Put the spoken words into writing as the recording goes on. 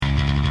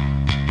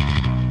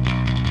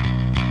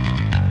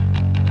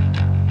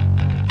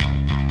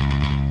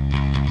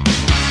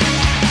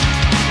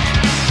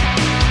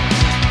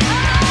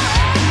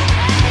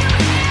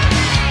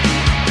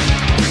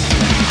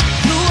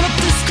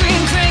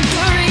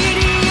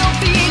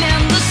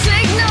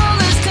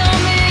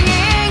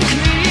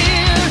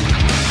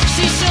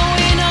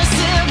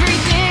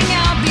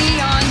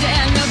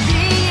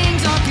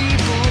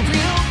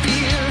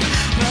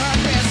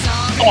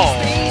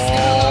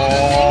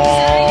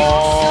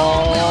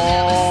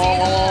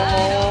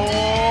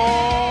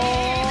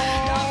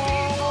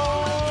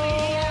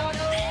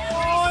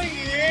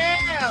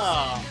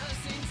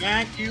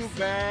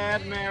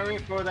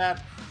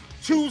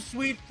Too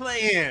Sweet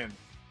Play-In.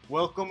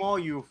 Welcome all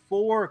you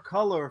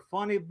four-color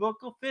funny book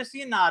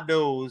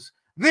aficionados.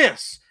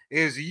 This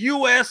is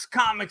U.S.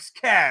 Comics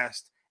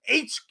Cast,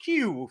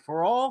 HQ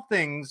for all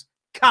things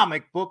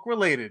comic book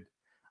related.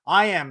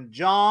 I am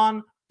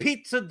John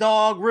Pizza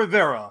Dog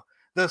Rivera,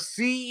 the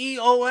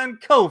CEO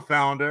and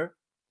co-founder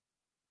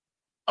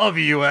of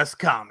U.S.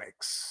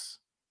 Comics.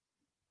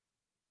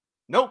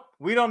 Nope,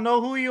 we don't know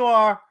who you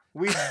are.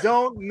 We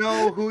don't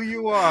know who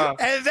you are.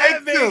 And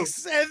that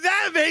makes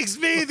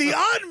me the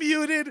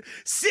unmuted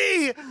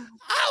COO.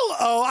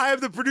 I am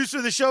the producer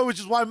of the show, which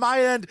is why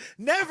my end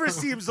never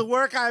seems to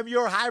work. I am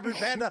your hybrid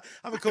panda.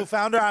 I'm a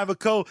co-founder. I'm a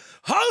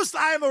co-host.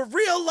 I am a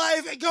real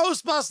life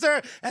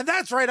Ghostbuster. And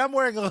that's right, I'm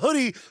wearing a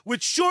hoodie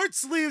with short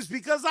sleeves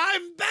because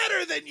I'm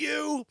better than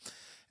you.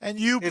 And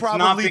you probably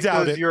doubt it. It's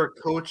not because you're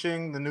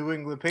coaching the New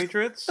England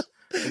Patriots?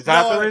 Is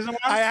that the reason why?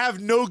 I have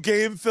no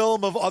game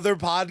film of other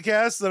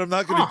podcasts that I'm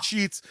not going to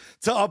cheat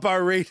to up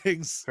our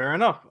ratings. Fair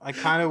enough. I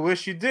kind of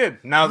wish you did,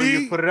 now that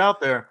you put it out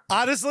there.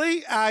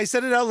 Honestly, I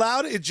said it out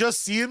loud. It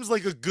just seems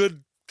like a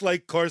good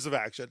course of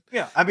action.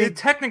 Yeah, I mean,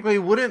 technically,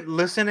 wouldn't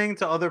listening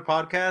to other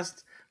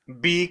podcasts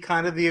be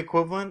kind of the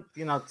equivalent?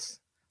 They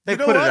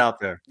put it out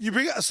there.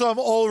 So I'm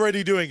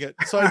already doing it.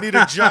 So I need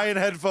a giant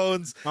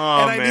headphones,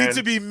 and I need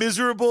to be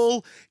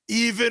miserable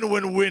even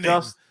when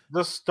winning.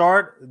 Just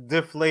start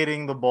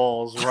deflating the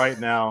balls right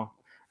now,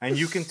 and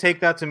you can take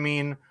that to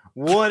mean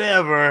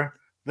whatever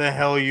the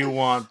hell you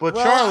want. But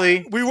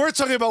Charlie, we were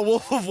talking about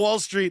Wolf of Wall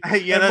Street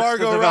and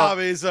Margot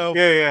Robbie. So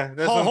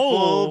there's some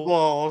full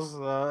balls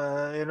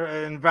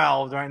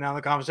involved right now in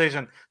the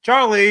conversation.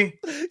 Charlie,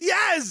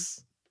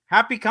 yes.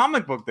 Happy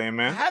Comic Book Day,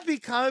 man. Happy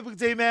Comic Book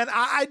Day, man.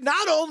 I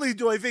not only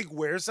do I think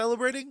we're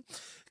celebrating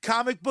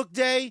Comic Book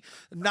Day,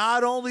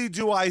 not only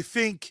do I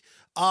think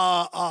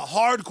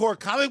hardcore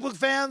comic book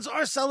fans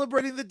are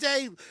celebrating the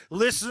day,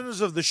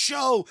 listeners of the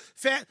show,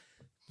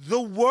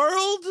 the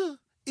world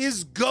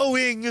is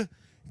going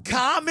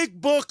comic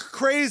book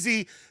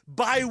crazy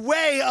by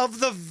way of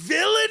the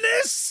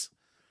villainous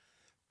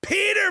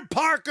Peter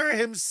Parker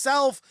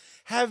himself.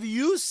 Have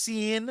you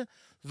seen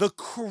the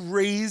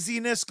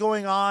craziness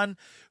going on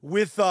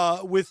with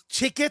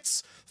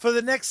tickets for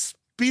the next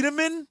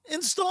Spider-Man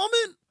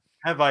installment?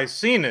 Have I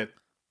seen it?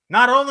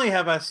 Not only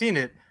have I seen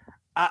it,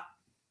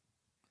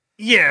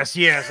 Yes,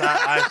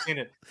 I've seen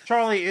it.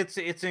 Charlie,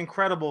 it's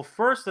incredible.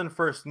 First,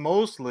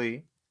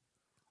 mostly,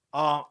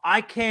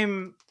 I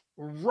came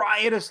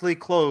riotously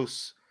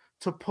close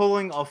to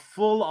pulling a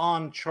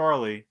full-on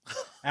Charlie.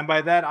 And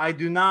by that, I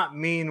do not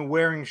mean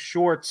wearing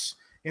shorts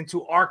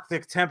into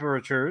Arctic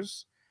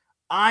temperatures.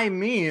 I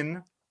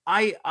mean,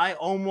 I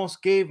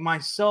almost gave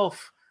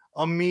myself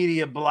a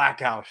media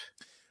blackout.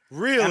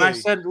 Really? And I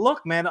said,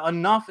 look, man,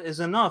 enough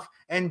is enough.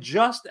 And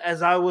just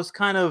as I was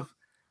kind of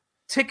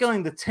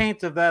tickling the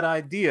taint of that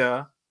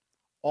idea,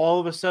 all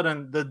of a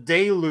sudden the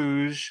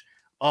deluge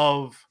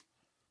of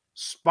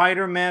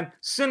Spider-Man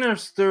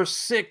Sinister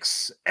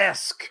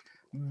Six-esque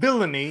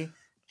villainy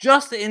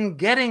just in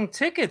getting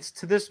tickets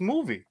to this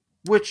movie,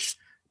 which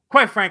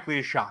quite frankly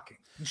is shocking.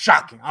 I'm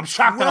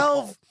shocked.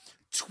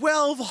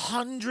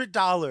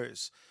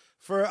 $1,200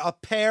 for a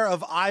pair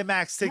of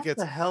IMAX tickets. Get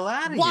the hell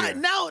out of here.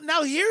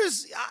 Now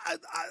here's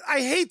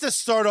I hate to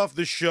start off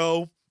the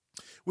show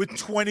with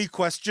 20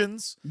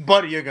 questions.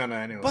 But you're gonna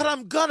anyway. But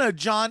I'm gonna,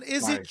 John.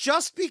 Is it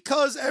just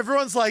because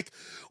everyone's like,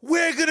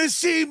 we're gonna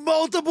see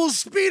multiple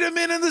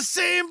Spider-Man in the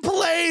same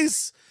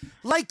place?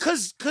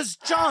 Cause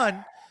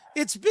John,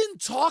 it's been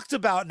talked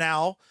about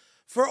now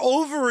for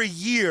over a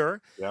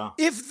year. Yeah.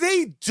 If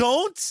they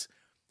don't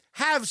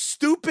have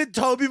stupid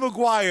Tobey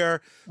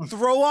Maguire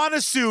throw on a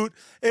suit,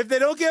 if they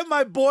don't get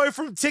my boy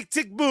from Tick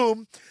Tick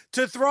Boom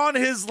to throw on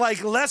his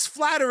less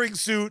flattering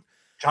suit,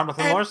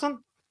 Jonathan Larson?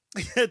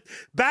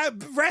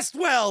 Rest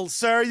well,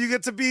 sir. You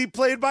get to be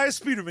played by a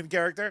Spider-Man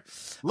character.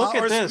 Look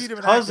at this.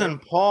 Cousin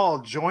actor. Paul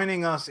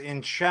joining us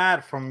in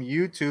chat from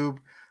YouTube.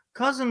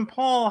 Cousin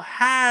Paul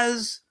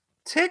has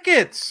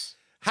tickets.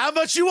 How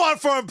much you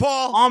want for him,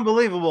 Paul?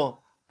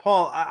 Unbelievable.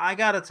 Paul, I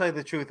got to tell you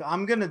the truth.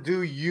 I'm going to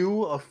do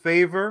you a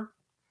favor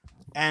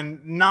and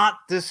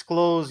not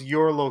disclose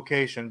your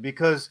location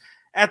because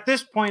at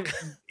this point,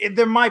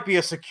 there might be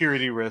a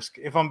security risk,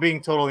 if I'm being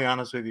totally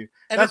honest with you.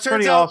 And that's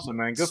pretty awesome,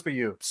 man. Good for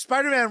you.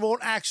 Spider-Man won't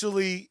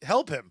actually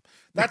help him.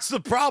 That's the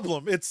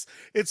problem. It's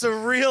a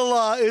real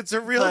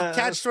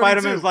catch-22.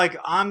 Spider-Man's like,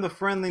 I'm the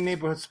friendly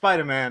neighborhood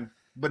Spider-Man,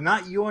 but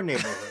not your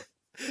neighborhood.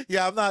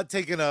 Yeah, I'm not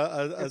taking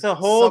It's a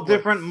whole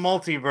different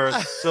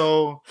multiverse.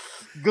 So,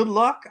 good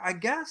luck, I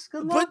guess.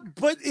 Good luck.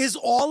 But is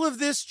all of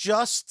this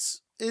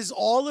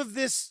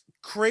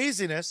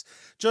craziness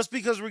just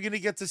because we're going to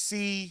get to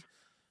see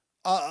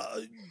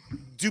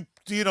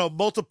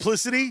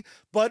multiplicity,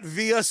 but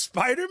via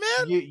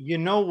Spider-Man? You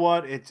know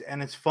what?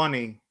 It's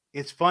funny.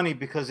 It's funny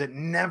because it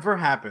never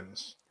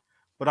happens.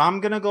 But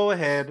I'm gonna go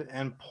ahead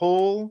and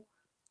pull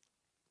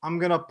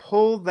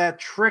that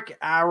trick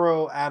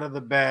arrow out of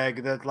the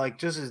bag that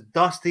just is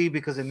dusty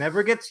because it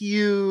never gets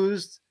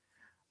used.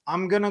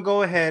 I'm gonna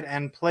go ahead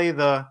and play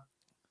the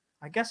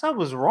I guess I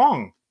was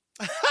wrong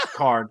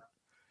card.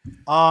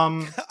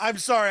 I'm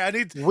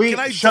sorry. Can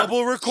I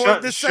double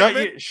record this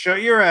segment?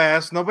 Shut your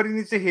ass. Nobody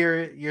needs to hear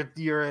it.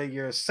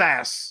 You're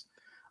sass.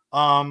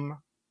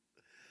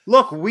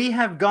 Look, we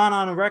have gone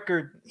on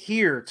record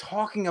here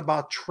talking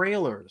about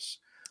trailers,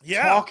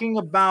 talking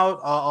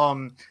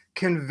about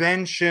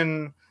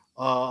convention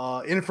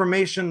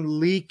information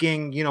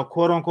leaking,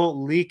 quote unquote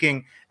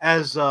leaking,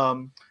 as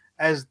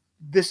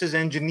this is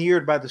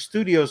engineered by the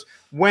studios.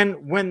 When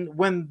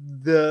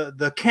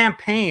the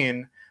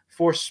campaign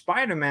for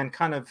Spider-Man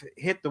kind of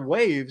hit the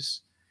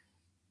waves,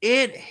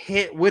 it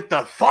hit with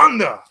the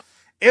thunder.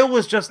 It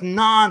was just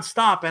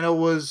nonstop, and it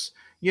was,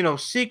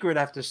 secret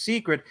after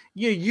secret.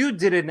 You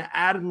did an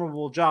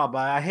admirable job.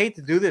 I hate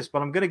to do this,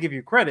 but I'm going to give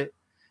you credit.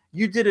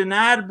 You did an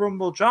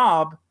admirable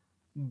job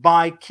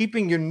by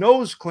keeping your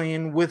nose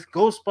clean with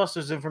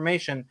Ghostbusters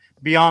information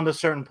beyond a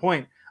certain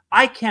point.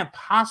 I can't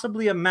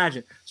possibly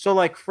imagine. So,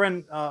 like,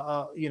 friend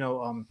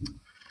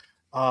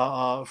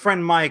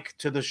Mike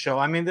to the show.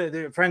 I mean,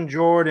 the friend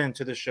Jordan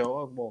to the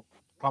show. Well,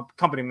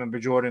 company member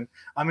Jordan.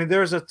 I mean,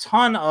 there's a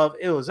ton of.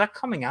 Ew, is that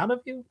coming out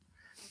of you?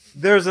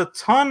 There's a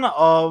ton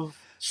of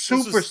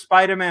super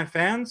Spider-Man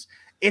fans.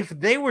 If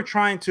they were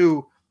trying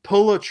to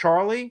pull a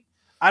Charlie,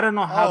 I don't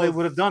know how they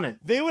would have done it.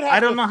 They would have. I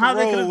don't know how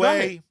they could have done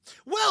it.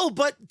 Well,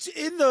 but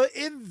in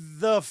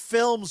the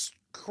film's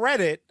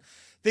credit,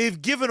 they've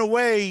given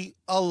away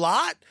a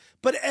lot,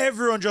 but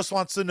everyone just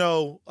wants to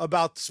know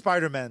about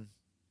Spider-Man.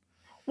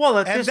 Well,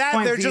 at this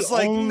point, they're just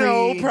like,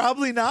 no,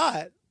 probably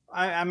not.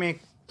 I mean,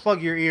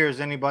 plug your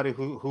ears, anybody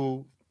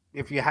who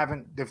if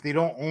they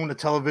don't own a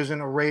television,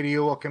 a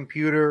radio, a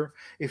computer,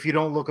 if you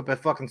don't look up at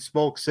fucking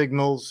smoke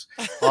signals,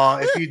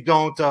 if you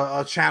don't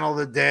channel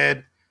the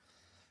dead.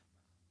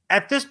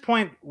 At this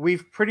point,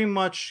 we've pretty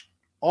much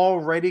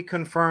already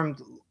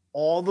confirmed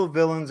all the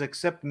villains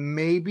except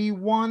maybe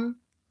one,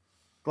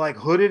 like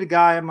hooded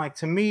guy. I'm like,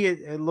 to me,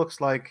 it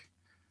looks like,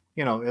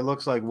 it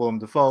looks like Willem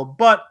Dafoe,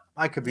 but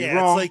I could be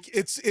wrong.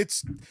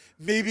 It's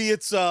maybe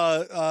it's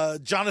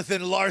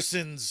Jonathan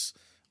Larson's.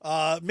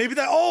 Maybe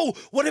that. Oh,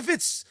 what if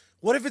it's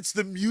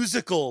the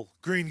musical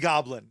Green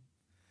Goblin?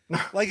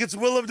 Like it's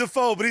Willem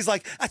Dafoe, but he's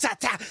like that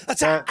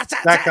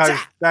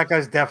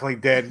guy's definitely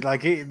dead.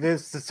 Like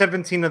there's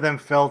 17 of them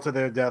fell to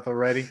their death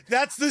already.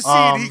 That's the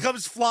scene. He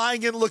comes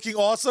flying in looking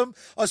awesome.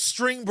 A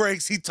string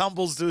breaks. He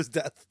tumbles to his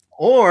death.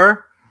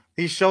 Or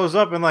he shows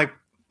up and like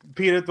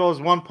Peter throws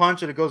one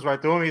punch and it goes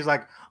right through him. He's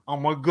like,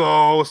 "I'm a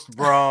ghost,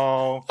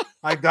 bro.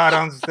 I died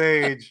on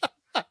stage."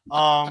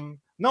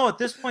 No, at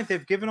this point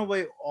they've given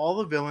away all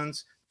the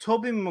villains.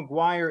 Tobey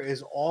Maguire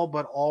is all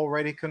but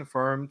already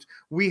confirmed.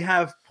 We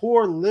have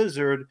poor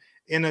Lizard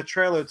in a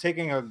trailer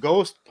taking a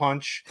ghost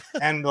punch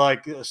and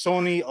like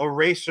Sony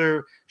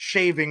eraser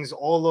shavings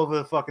all over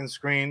the fucking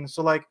screen.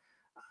 So like,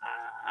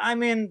 I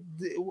mean,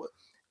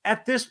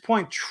 at this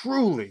point,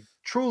 truly,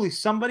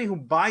 somebody who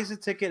buys a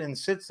ticket and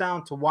sits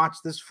down to watch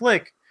this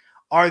flick,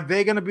 are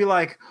they going to be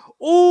like,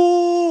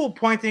 "Ooh,"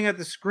 pointing at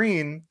the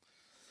screen?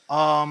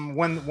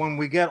 When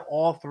we get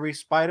all three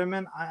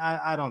Spider-Men,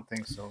 I don't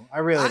think so. I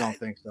really don't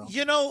think so.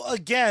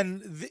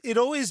 Again, it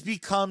always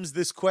becomes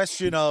this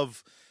question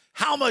of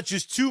how much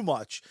is too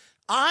much.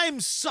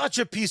 I'm such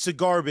a piece of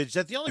garbage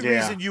that the only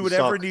reason you would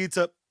ever need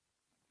to.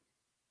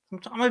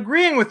 I'm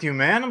agreeing with you,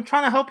 man. I'm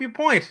trying to help you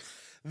point.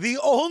 The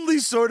only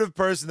sort of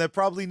person that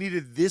probably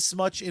needed this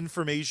much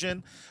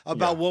information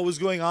about what was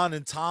going on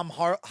in Tom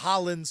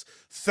Holland's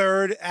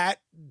third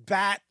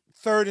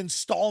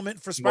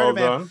installment for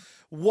Spider-Man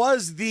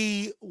was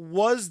the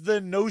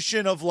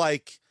notion of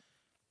like,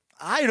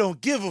 I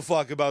don't give a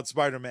fuck about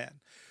Spider-Man.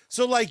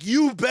 So like,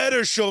 you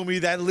better show me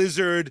that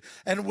Lizard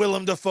and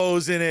Willem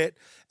Dafoe's in it.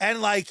 And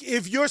like,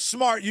 if you're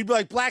smart, you'd be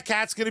like, Black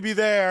Cat's gonna be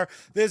there.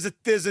 There's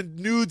a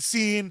nude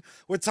scene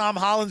where Tom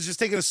Holland's just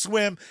taking a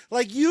swim.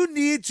 Like, you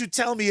need to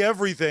tell me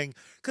everything,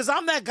 because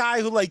I'm that guy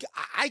who like,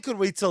 I could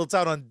wait till it's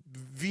out on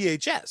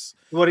VHS.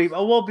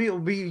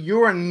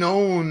 You're a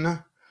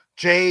known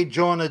J.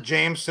 Jonah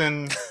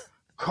Jameson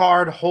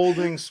card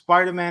holding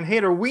Spider-Man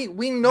hater. We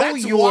know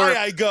that's your why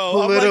I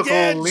go. I'm like,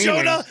 yeah, leanings.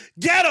 Jonah,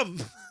 get him.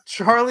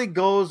 Charlie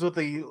goes with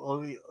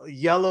a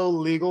yellow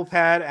legal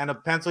pad and a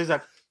pencil. He's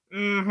like,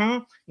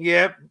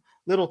 yep,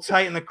 little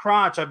tight in the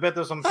crotch. I bet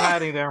there's some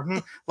padding there.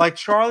 Like,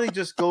 Charlie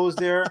just goes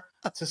there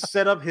to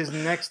set up his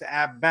next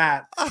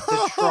at-bat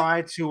to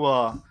try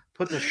to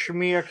put the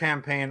schmear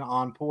campaign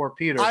on poor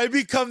Peter. I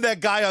become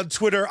that guy on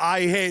Twitter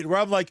I hate, where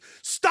I'm like,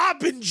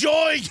 stop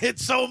enjoying it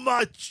so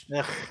much.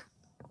 Ugh.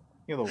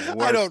 You're the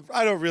worst.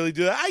 I don't really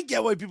do that. I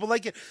get why people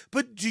like it,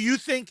 but do you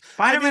think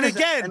Spider-Man is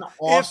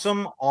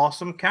an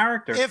awesome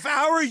character? If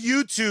our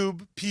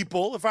YouTube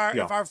people, if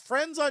our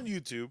friends on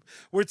YouTube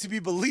were to be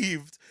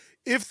believed,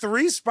 if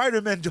 3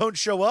 Spider-Men don't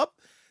show up,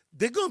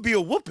 there's gonna be a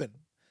whooping.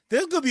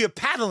 There's gonna be a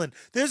paddling.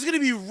 There's gonna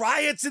be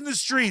riots in the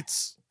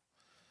streets.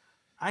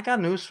 I got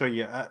news for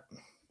you.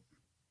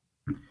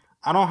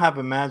 I don't have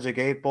a magic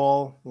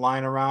 8-ball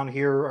lying around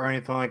here or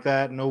anything like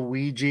that. No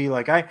Ouija.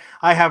 Like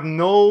I have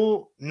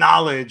no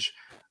knowledge,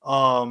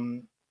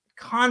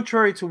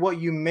 contrary to what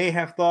you may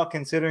have thought,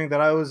 considering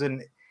that I was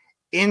an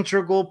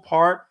integral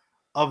part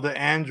of the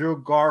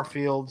Andrew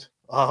Garfield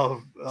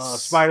of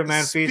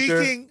Spider-Man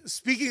feature.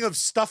 Speaking of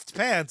stuffed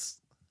pants.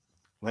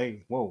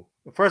 Hey, whoa.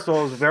 First of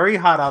all, it was very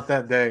hot out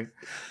that day,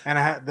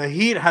 and the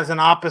heat has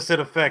an opposite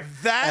effect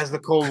as the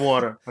cold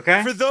water.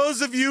 Okay, for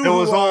those of you it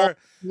was all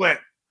wet.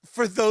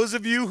 For those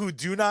of you who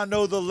do not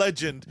know the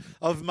legend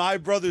of my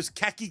brother's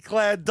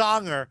khaki-clad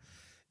donger,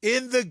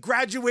 in the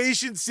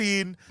graduation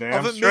scene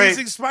of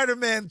Amazing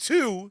Spider-Man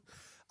 2,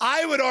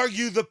 I would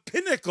argue the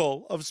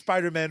pinnacle of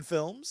Spider-Man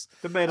films.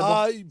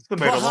 Debatable.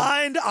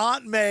 Behind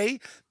Aunt May,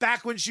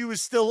 back when she was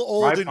still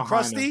old and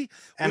crusty,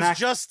 was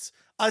just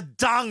a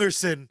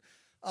dongerson.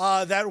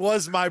 That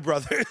was my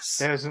brother's.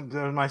 There's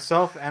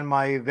myself and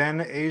my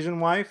then Asian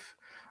wife.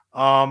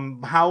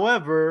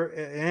 However,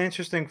 an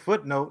interesting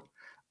footnote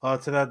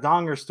to that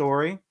donger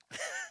story.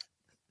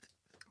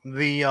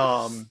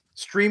 The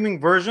streaming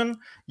version,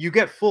 you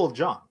get full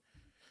John.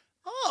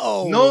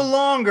 Oh, no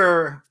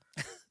longer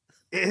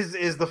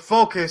is the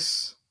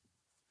focus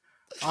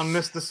on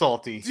Mr.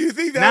 Salty. Do you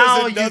think that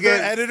now was another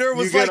editor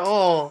was like,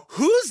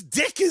 whose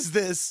dick is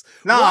this?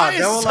 Nah, why they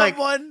is were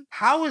someone like,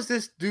 how is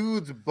this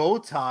dude's bow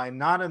tie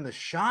not in the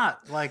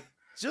shot? Like,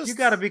 you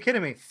got to be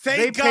kidding me.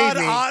 Thank God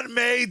Aunt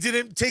May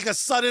didn't take a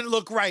sudden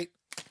look right.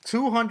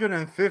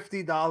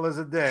 $250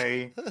 a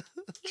day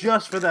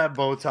just for that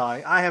bow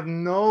tie. I have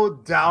no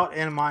doubt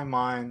in my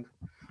mind.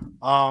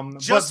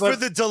 Just for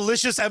the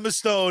delicious Emma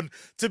Stone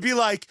to be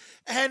like,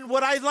 and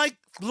what I like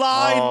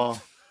line.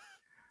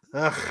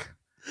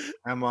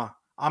 Emma.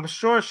 I'm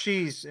sure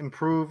she's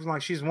improved.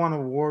 Like, she's won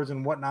awards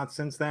and whatnot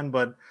since then,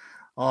 but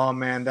oh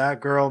man,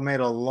 that girl made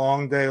a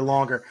long day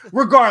longer.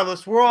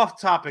 Regardless, we're off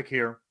topic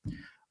here.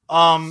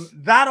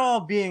 That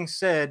all being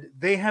said,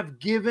 they have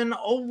given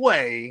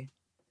away,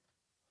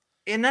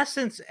 in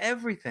essence,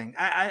 everything.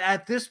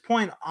 At this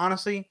point,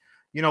 honestly,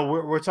 you know,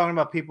 we're talking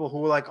about people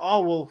who are like,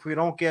 oh, well, if we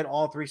don't get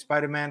all three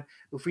Spider-Man,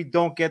 if we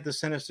don't get the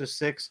Sinister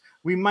Six,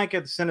 we might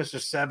get the Sinister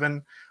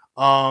Seven.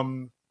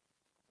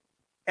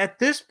 At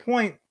this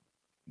point,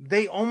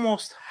 they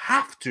almost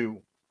have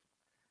to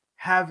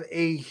have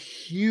a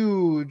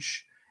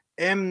huge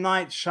M.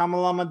 Night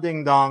Shyamalama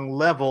Ding Dong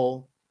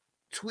level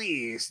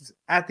twist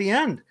at the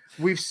end.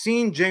 We've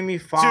seen Jamie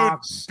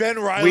Foxx. Ben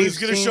Reilly's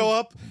going to show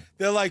up.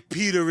 They're like,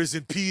 Peter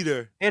isn't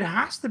Peter. It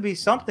has to be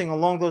something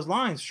along those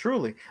lines,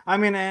 truly. I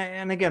mean,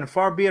 and again,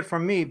 far be it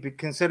from me,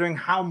 considering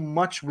how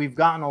much we've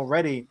gotten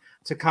already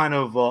to kind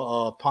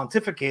of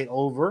pontificate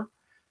over.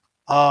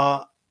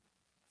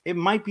 It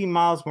might be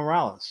Miles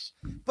Morales.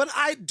 But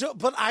I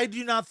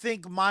do not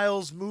think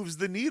Miles moves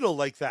the needle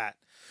like that.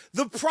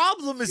 The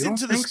problem is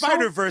Into the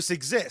Spider-Verse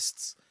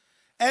exists.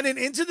 And in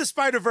Into the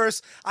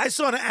Spider-Verse, I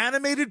saw an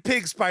animated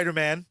pig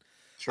Spider-Man.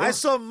 Sure. I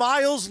saw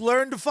Miles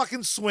learn to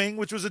fucking swing,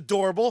 which was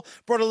adorable.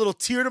 Brought a little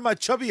tear to my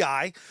chubby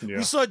eye. Yeah.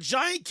 We saw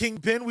Giant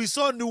Kingpin. We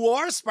saw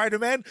Noir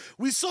Spider-Man.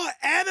 We saw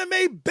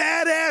anime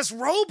badass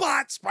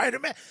robot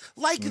Spider-Man.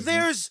 Like,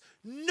 there's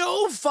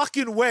no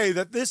fucking way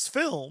that this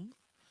film,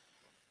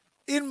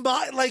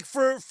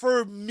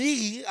 for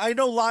me, I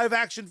know live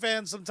action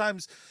fans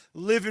sometimes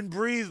live and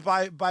breathe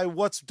by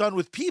what's done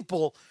with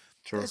people.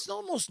 Sure. There's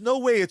almost no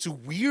way it's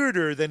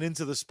weirder than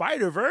Into the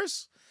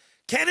Spider-Verse.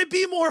 Can it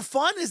be more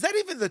fun? Is that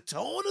even the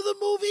tone of the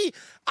movie?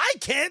 I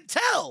can't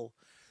tell.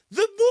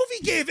 The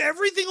movie gave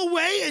everything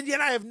away, and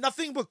yet I have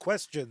nothing but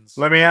questions.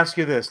 Let me ask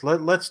you this.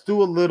 Let's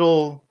do a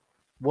little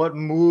what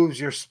moves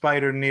your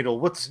spider needle.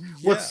 What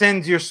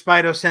sends your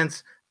spider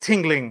sense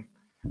tingling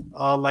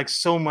like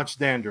so much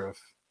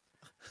dandruff?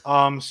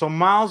 So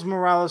Miles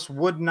Morales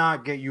would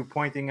not get you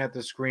pointing at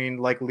the screen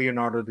like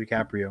Leonardo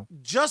DiCaprio.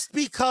 Just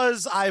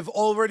because I've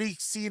already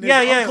seen it.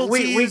 Yeah,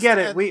 we get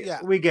it.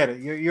 We get it.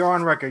 You're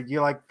on record.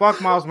 You're like,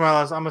 fuck Miles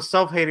Morales. I'm a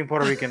self-hating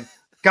Puerto Rican.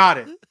 Got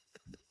it.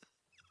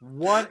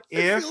 What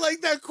if? I feel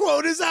like that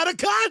quote is out of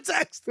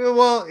context.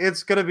 Well,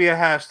 it's gonna be a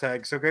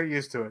hashtag, so get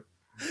used to it.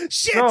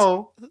 Shit.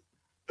 So,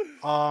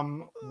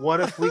 what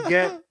if we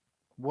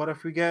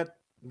get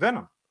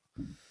Venom?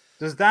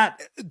 Does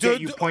that get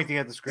you pointing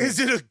at the screen? Is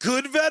it a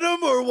good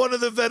Venom or one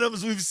of the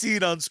Venoms we've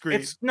seen on screen?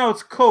 It's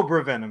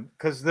Cobra Venom,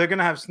 because they're going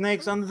to have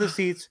snakes under the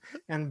seats,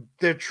 and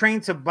they're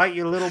trained to bite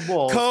your little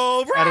balls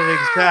Cobra! At an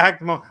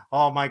exact moment.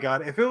 Oh, my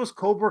God. If it was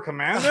Cobra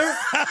Commander,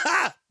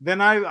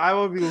 then I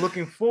would be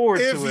looking forward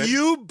to it. If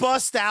you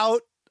bust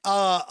out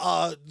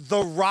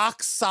the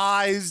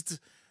Rock-sized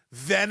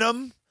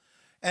Venom,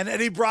 and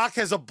Eddie Brock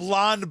has a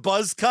blonde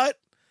buzz cut,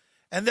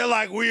 and they're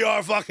like, we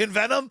are fucking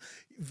Venom,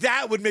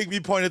 that would make me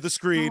point at the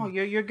screen. No,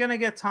 you're gonna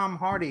get Tom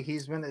Hardy.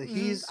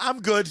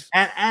 I'm good.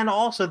 And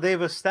also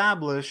they've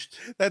established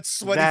that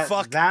sweaty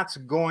fuck. That's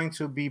going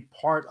to be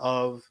part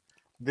of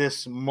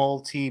this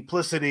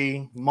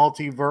multiverse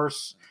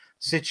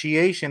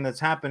situation that's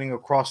happening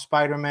across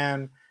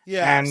Spider-Man.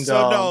 Yeah, and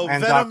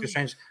Venom, Doctor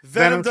Strange.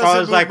 Venom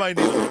doesn't move my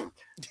needle.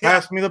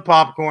 Pass me the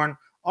popcorn.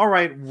 All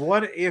right,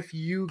 what if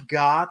you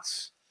got?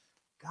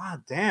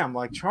 God damn,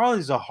 like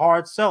Charlie's a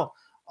hard sell.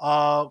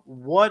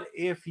 What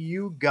if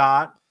you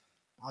got?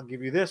 I'll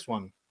give you this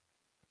one.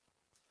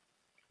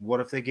 What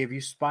if they gave you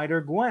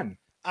Spider-Gwen?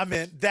 I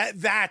mean,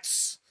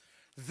 that's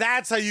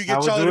That's how you I get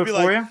would Charlie do to it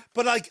be for you.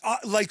 but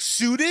like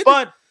suited,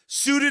 But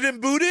suited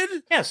and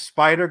booted. yeah,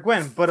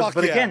 Spider-Gwen. Fuck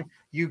But yeah. again,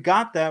 you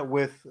got that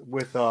with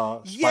Yeah,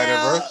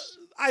 Spider-Verse.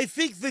 I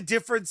think the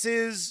difference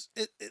is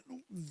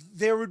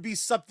there would be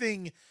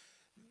something.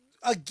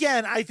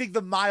 Again, I think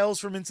the miles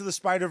from Into the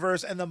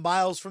Spider-Verse and the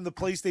miles from the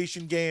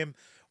PlayStation game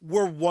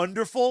were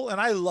wonderful,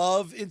 and I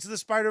love Into the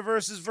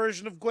Spider-Verse's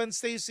version of Gwen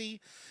Stacy.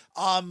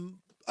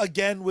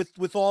 Again,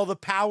 with all the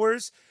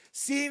powers,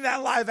 seeing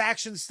that live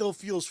action still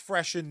feels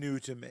fresh and new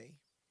to me.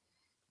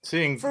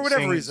 For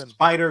whatever reason,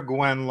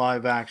 Spider-Gwen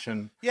live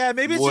action. Yeah,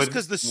 maybe it's just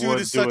because the suit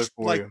is such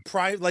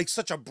like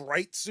such a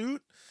bright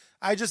suit.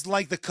 I just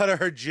like the cut of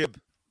her jib.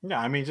 Yeah,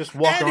 I mean, just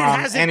walk And it around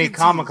hasn't any been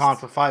Comic-Con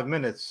teased. for 5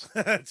 minutes.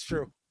 That's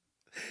true.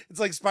 It's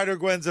like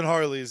Spider-Gwen's and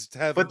Harley's.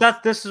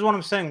 But this is what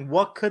I'm saying.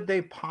 What could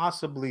they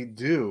possibly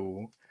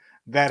do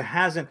that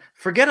hasn't,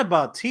 forget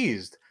about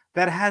teased,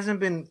 that hasn't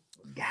been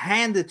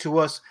handed to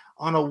us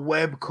on a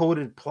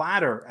web-coated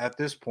platter at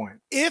this point?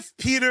 If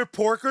Peter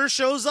Porker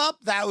shows up,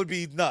 that would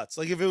be nuts.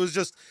 Like if it was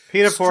just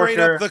Peter straight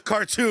Porker, up the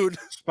cartoon.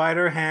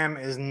 Spider-Ham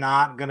is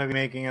not going to be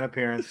making an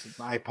appearance.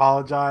 I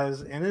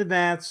apologize in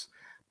advance.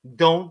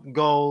 Don't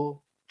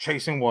go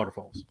chasing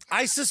waterfalls.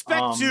 I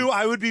suspect too,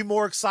 I would be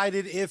more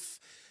excited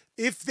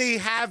if they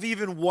have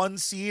even one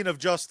scene of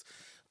just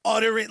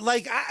uttering,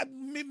 like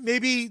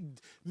maybe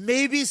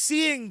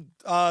seeing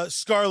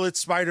Scarlet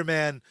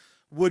Spider-Man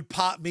would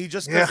pop me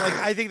just because like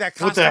I think that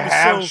costume with the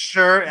half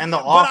shirt and the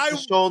off the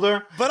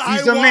shoulder. But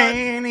he's a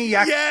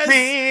maniac. Yes.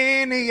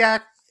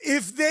 Maniac.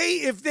 If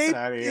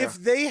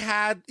they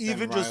had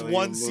even just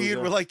one scene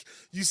where like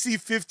you see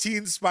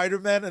 15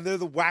 Spider-Men and they're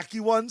the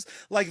wacky ones,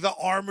 like the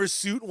armor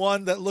suit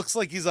one that looks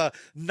like he's a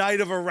knight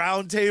of a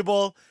round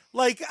table,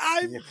 like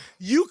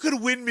you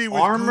could win me with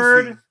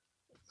armored Goofy.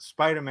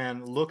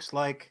 Spider-Man looks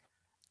like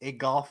a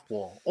golf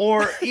ball,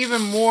 or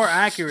even more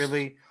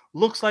accurately,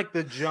 looks like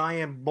the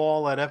giant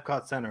ball at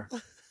Epcot Center.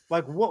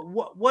 Like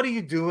what are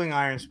you doing,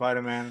 Iron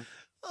Spider-Man?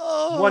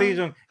 What are you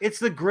doing? It's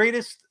the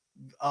greatest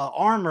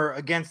armor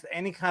against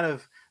any kind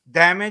of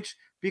damage,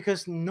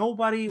 because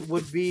anybody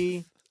would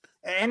be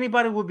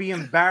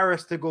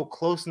embarrassed to go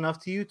close enough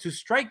to you to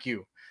strike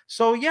you.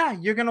 So yeah,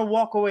 you're gonna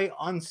walk away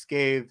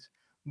unscathed,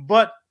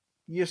 but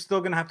you're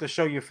still gonna have to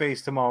show your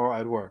face tomorrow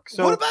at work.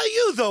 So what about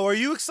you though? Are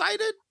you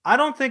excited? I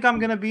don't think I'm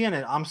gonna be in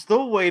it. I'm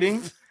still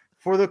waiting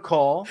for the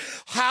call.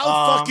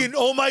 How fucking,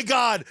 oh my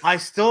God. I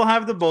still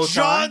have the bow tie.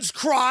 John's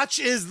crotch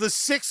is the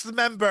 6th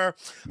member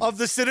of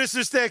the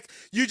Sinister Stick.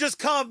 You just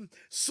come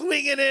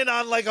swinging in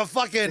on like a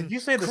fucking. Did you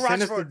say the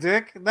Sinister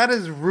Dick? That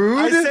is rude.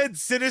 I said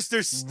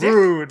Sinister Stick.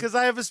 Rude. Because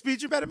I have a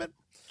speech impediment.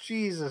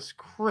 Jesus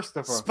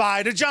Christopher.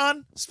 Spider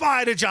John,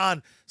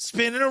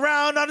 spinning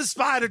around on a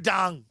spider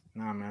dong.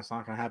 No, man, it's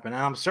not going to happen.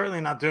 And I'm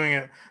certainly not doing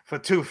it for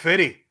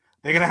 $250.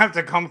 They're going to have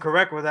to come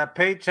correct with that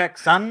paycheck,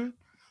 son.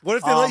 What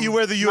if they let you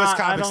wear the U.S.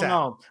 Comics I don't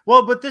know.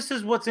 Well, but this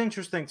is what's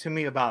interesting to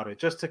me about it,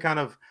 just to kind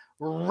of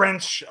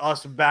wrench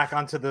us back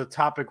onto the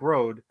topic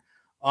road.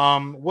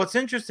 What's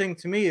interesting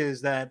to me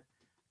is that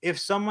if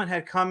someone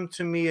had come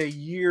to me a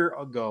year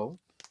ago,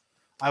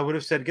 I would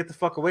have said, get the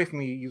fuck away from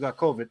me. You got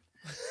COVID.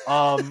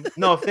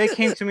 No, if they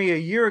came to me a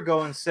year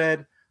ago and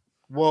said,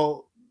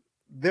 well,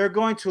 they're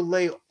going to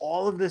lay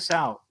all of this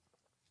out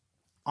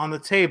on the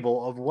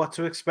table of what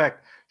to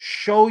expect,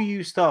 show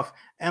you stuff,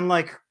 and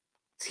like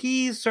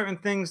tease certain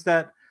things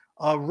that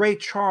Ray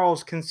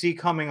Charles can see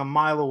coming a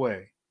mile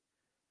away.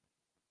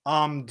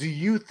 Do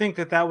you think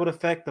that would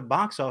affect the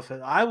box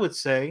office? I would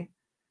say,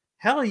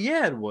 hell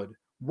yeah, it would.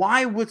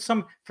 Why would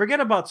forget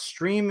about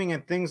streaming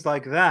and things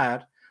like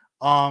that.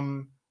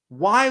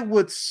 Why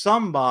would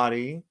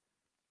somebody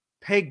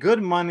pay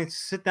good money to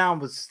sit down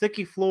with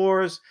sticky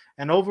floors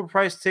and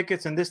overpriced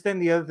tickets and this, then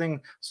the other thing,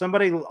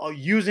 somebody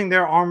using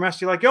their armrest,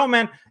 you're like, yo,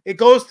 man, it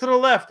goes to the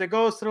left. It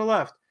goes to the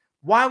left.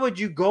 Why would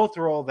you go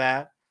through all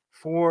that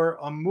for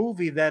a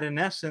movie that, in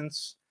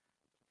essence,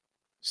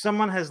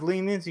 someone has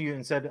leaned into you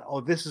and said, oh,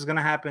 this is going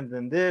to happen,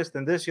 then this.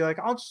 You're like,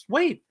 I'll just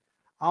wait.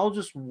 I'll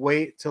just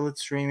wait till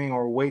it's streaming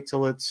or wait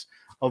till it's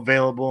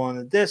available on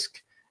the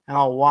disc, and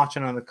I'll watch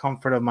it on the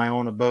comfort of my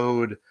own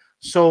abode.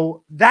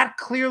 So that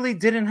clearly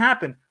didn't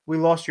happen. We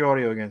lost your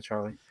audio again,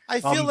 Charlie. I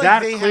feel like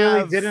that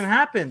clearly didn't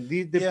happen.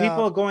 The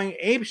people are going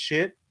ape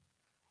shit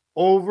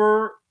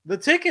over the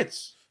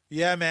tickets.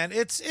 Yeah, man.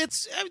 It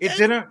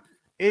didn't.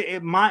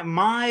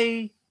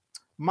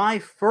 My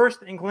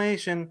first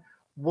inclination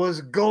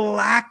was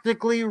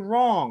galactically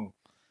wrong.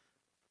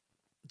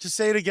 Just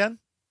say it again.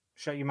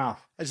 Shut your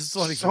mouth. I just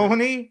want to.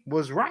 Sony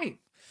was right.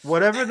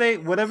 Whatever they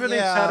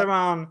sat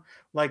around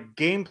like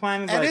game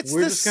planning, and like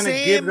we're just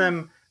gonna give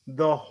them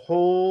the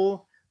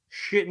whole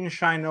shit and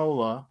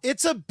shinola.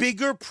 It's a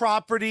bigger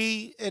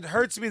property. It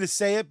hurts me to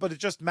say it, but it's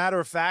just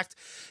matter of fact.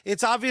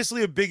 It's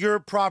obviously a bigger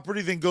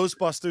property than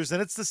Ghostbusters,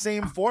 and it's the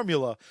same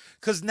formula.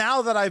 Because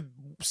now that I've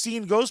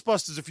seen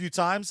Ghostbusters a few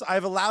times,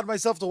 I've allowed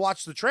myself to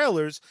watch the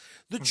trailers.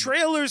 The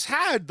trailers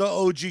had the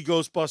OG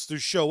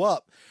Ghostbusters show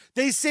up.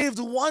 They saved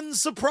one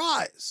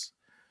surprise.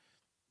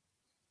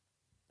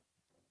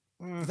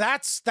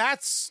 That's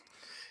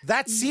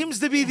That seems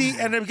to be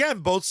and again,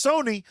 both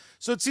Sony,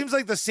 so it seems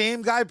like the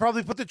same guy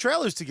probably put the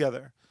trailers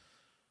together.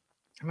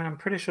 I mean, I'm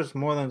pretty sure it's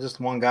more than just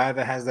one guy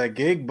that has that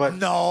gig, but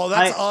no,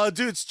 that's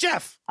dude, it's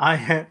Jeff.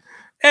 Hey,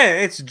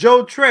 it's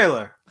Joe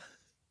Trailer.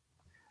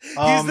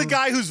 He's the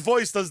guy whose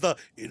voice does the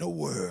 "In a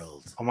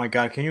World." Oh my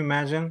God, can you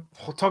imagine?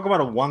 We'll talk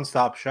about a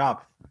one-stop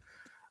shop.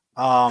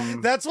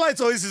 That's why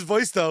it's always his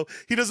voice, though.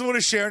 He doesn't want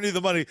to share any of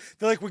the money.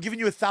 They're like, "We're giving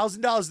you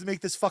 $1,000 to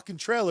make this fucking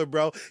trailer,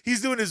 bro."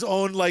 He's doing his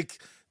own like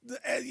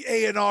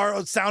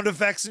A&R sound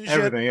effects and shit.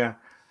 Everything, yeah.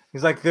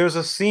 He's like, "There's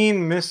a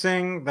scene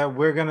missing that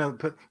we're gonna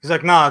put." He's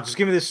like, "Nah, just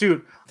give me the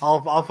suit.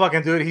 I'll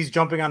fucking do it." He's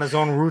jumping on his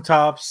own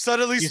rooftops.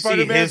 Suddenly,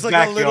 Spider-Man's like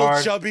backyard. A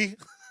little chubby.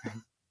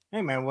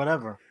 Hey man,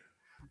 whatever.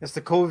 It's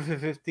the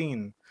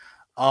COVID-15.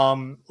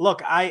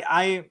 Look,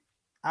 I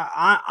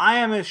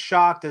am as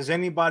shocked as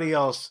anybody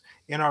else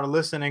in our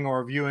listening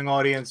or viewing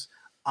audience.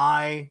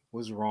 I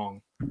was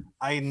wrong.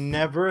 I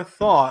never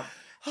thought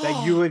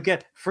that you would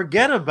get.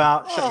 Forget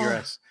about shut your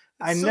ass.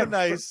 I so never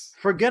nice.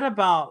 Forget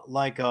about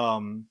like a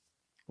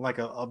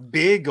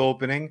big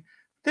opening.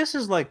 This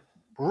is like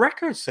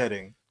record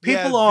setting.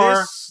 People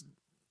are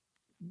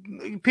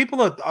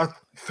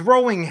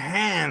throwing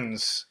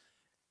hands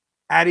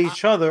at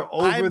each other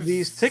over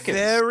these tickets.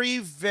 Very,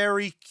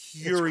 very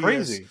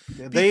curious. It's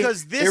crazy.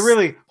 Because they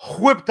really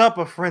whipped up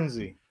a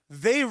frenzy.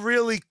 They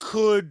really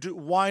could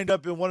wind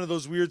up in one of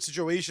those weird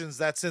situations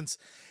that since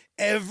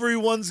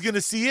everyone's gonna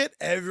see it,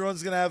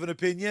 everyone's gonna have an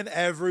opinion,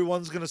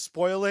 everyone's gonna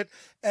spoil it.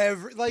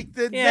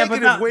 Negative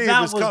wave is coming.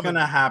 That was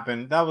gonna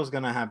happen. That was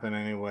gonna happen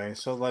anyway.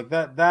 So like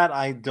that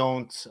I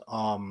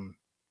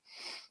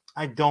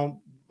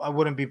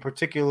wouldn't be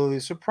particularly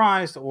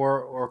surprised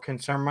or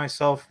concern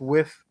myself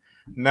with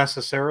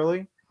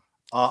necessarily.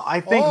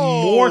 I think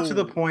more to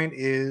the point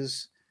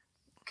is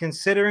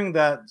considering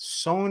that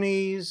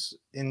Sony's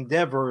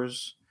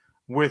endeavors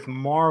with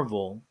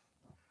Marvel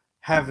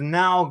have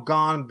now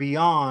gone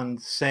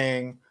beyond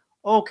saying,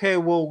 okay,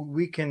 well,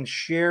 we can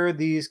share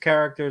these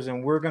characters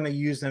and we're going to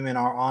use them in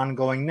our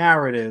ongoing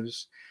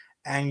narratives,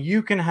 and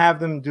you can have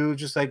them do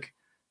just like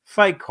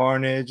fight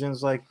Carnage and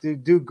like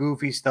do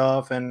goofy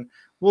stuff, and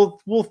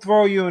we'll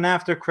throw you an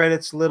after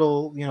credits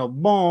little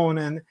bone,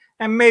 and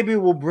maybe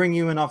we'll bring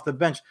you in off the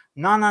bench.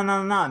 No.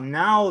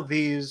 Now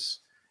these,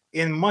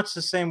 in much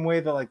the same way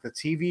that like the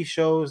TV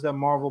shows that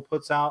Marvel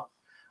puts out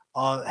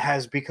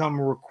has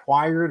become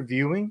required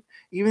viewing,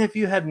 even if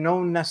you had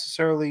no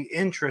necessarily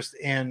interest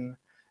in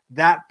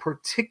that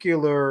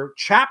particular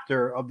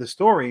chapter of the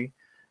story,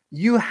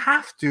 you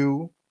have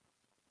to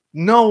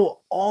know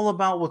all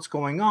about what's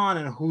going on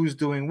and who's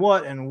doing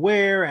what and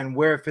where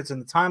it fits in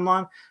the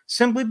timeline,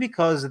 simply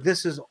because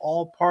this is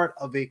all part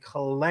of a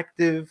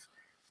collective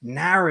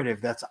narrative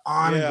that's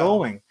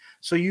ongoing.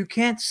 So you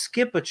can't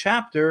skip a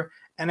chapter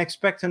and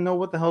expect to know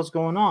what the hell's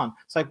going on.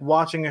 It's like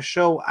watching a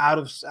show out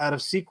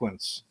of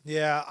sequence.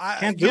 Yeah, I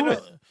can't do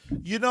it.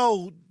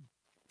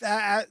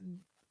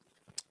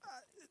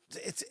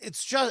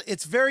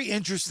 It's very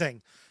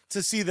interesting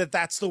to see that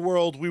that's the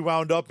world we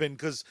wound up in,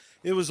 because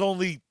it was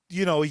only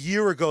a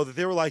year ago that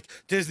they were like,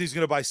 Disney's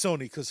gonna buy Sony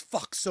because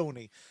fuck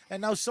Sony,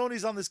 and now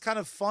Sony's on this kind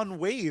of fun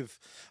wave.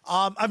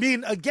 I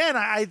mean, again,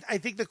 I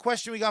think the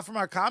question we got from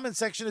our comment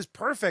section is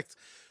perfect.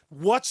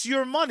 What's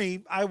your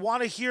money? I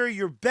want to hear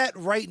your bet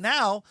right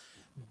now.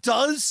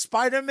 Does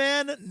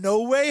Spider-Man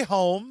No Way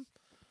Home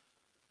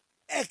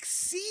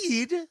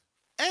exceed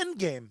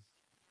Endgame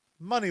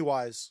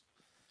money-wise?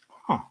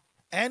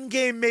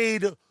 Endgame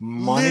made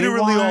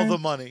literally all the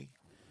money.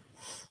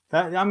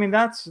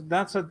 That's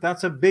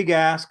a big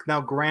ask.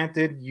 Now,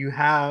 granted, you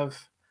have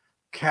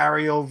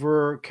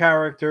carryover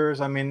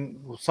characters. I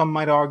mean, some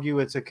might argue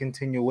it's a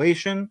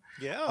continuation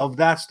of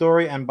that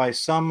story, and by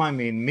some I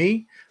mean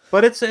me.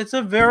 But it's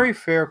a very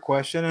fair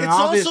question, and it's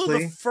obviously also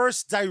the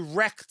first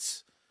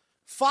direct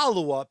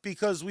follow-up,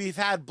 because we've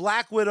had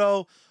Black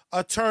Widow,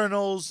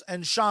 Eternals,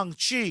 and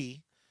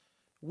Shang-Chi,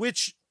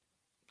 which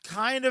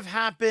kind of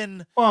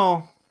happened.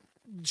 Well,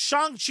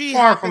 Shang-Chi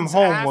Far From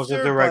Home after, was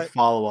a direct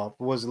follow-up.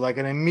 It was like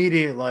an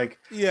immediate,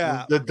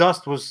 the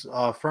dust was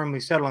firmly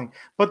settling.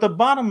 But the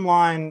bottom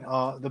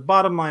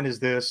line is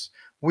this: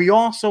 we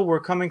also were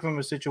coming from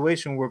a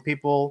situation where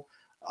people,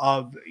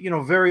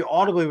 very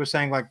audibly were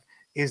saying like,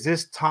 is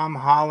this Tom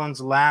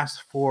Holland's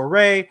last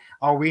foray?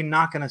 Are we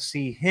not going to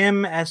see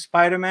him as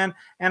Spider-Man?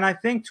 And I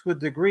think to a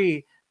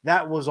degree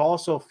that was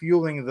also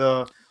fueling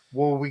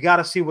we got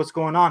to see what's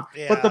going on.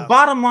 Yeah. But the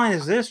bottom line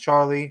is this,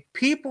 Charlie: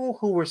 people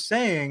who were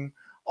saying,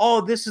 oh,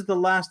 this is the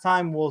last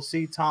time we'll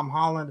see Tom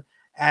Holland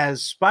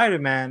as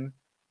Spider-Man,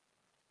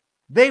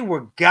 they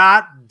were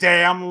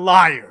goddamn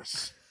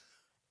liars.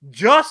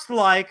 Just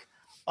like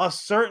a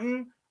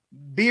certain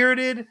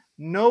bearded,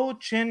 no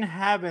chin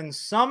having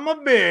son of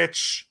a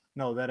bitch,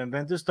 that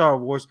invented Star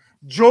Wars,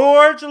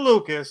 George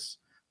Lucas,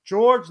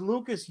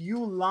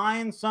 you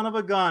lying son of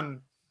a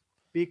gun,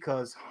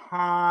 because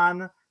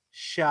Han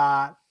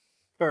shot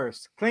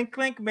first. Clink,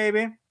 clink,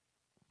 baby.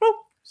 Boop.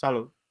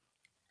 Salud.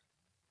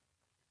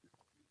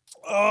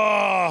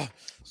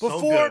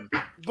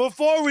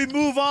 Before we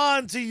move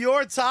on to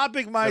your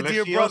topic, my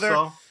dear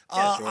brother,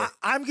 Sure.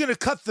 I'm going to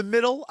cut the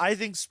middle. I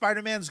think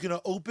Spider-Man's going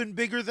to open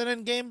bigger than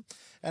Endgame,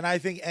 and I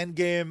think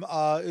Endgame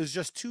is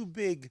just too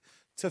big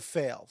to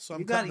fail. So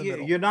I'm cutting the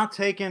middle. You're not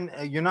taking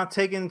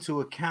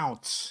into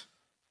account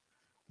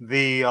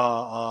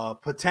the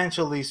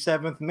potentially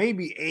seventh,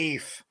 maybe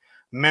eighth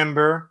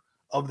member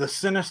of the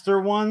Sinister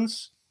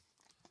Ones.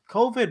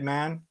 COVID,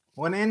 man.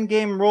 When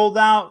Endgame rolled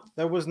out,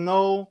 there was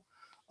no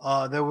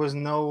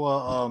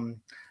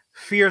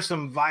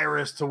fearsome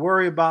virus to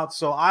worry about.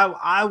 So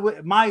I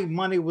would, my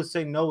money would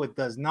say no, it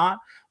does not.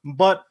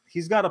 But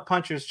he's got a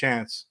puncher's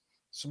chance.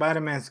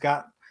 Spider-Man's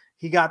got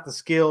the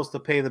skills to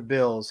pay the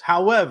bills.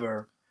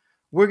 However,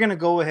 we're gonna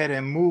go ahead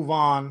and move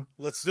on.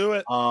 Let's do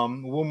it.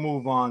 We'll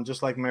move on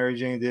just like Mary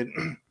Jane did.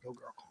 Yo,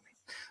 girl, call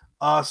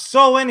me.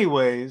 So,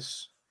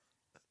 anyways,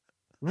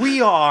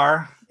 we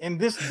are in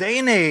this day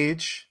and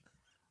age.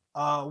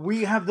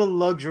 We have the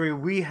luxury.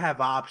 We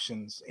have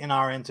options in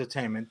our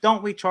entertainment,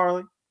 don't we,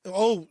 Charlie?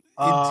 Oh,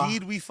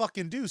 indeed, we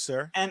fucking do,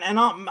 sir. And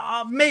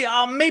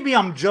maybe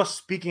I'm just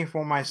speaking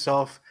for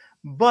myself,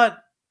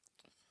 but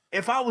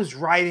if I was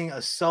writing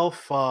if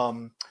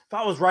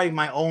I was writing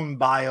my own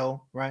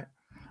bio, right,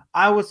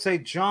 I would say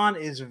Jon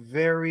is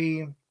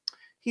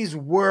he's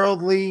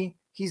worldly,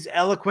 he's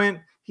eloquent,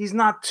 he's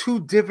not too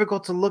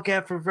difficult to look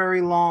at for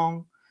very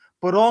long,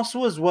 but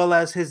also as well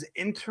as his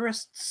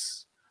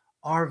interests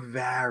are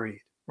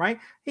varied, right?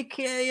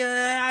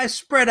 I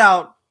spread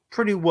out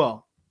pretty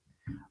well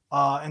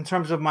in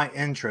terms of my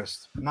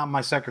interest, not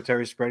my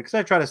secretary spread, because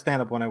I try to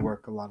stand up when I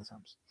work a lot of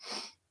times.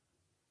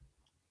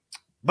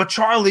 But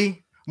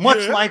Charlie,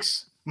 much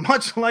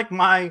like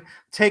my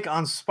take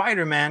on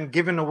Spider-Man,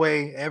 giving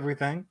away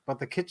everything but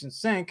the kitchen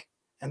sink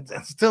and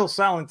still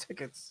selling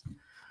tickets.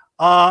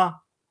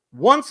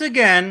 Once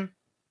again,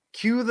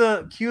 cue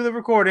the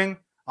recording.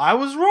 I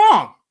was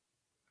wrong,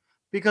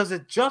 because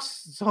it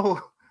just so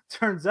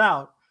turns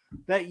out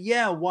that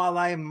while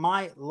I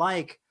might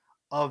like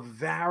a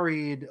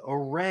varied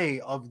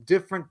array of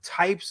different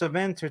types of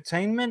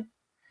entertainment,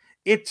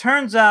 it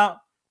turns out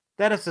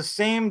that it's the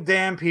same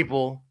damn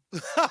people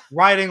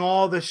writing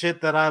all the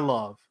shit that I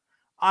love.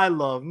 I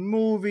love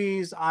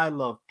movies, I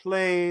love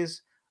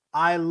plays,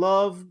 I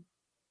love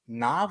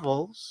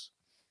novels,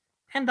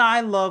 and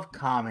I love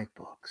comic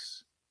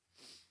books.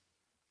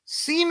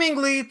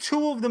 Seemingly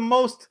two of the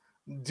most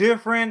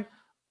different,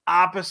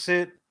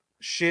 opposite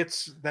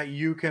shits that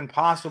you can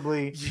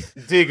possibly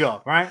dig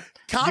up, right?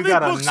 Comics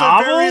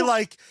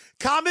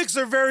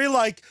are very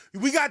like,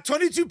 we got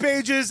 22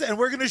 pages and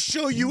we're going to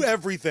show you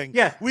everything.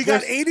 Yeah. We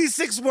got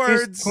 86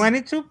 words.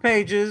 22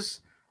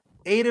 pages.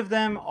 8 of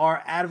them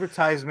are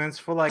advertisements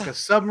for like a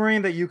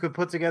submarine that you could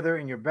put together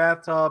in your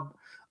bathtub.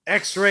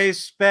 X-ray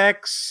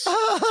specs. We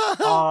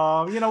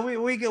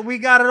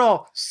got it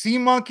all. Sea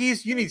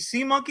monkeys. You need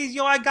sea monkeys?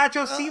 Yo, I got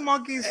your sea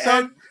monkeys,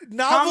 son.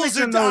 Novels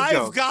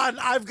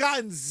I've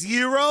gotten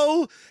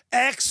 0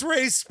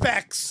 X-ray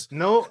specs.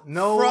 No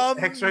from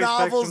X-ray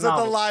novels specs from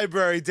at the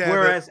library, damn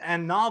Whereas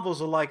and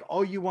novels are like,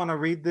 oh, you want to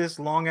read this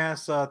long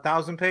ass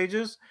 1,000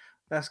 pages?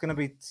 That's going to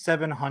be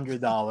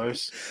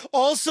 $700.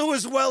 Also,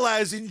 as well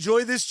as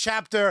enjoy this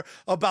chapter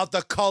about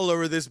the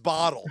color of this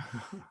bottle.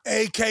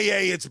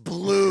 AKA it's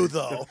blue,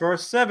 though. The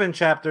first 7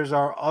 chapters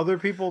are other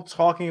people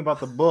talking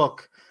about the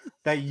book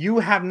that you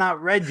have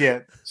not read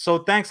yet. So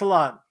thanks a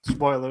lot,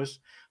 spoilers.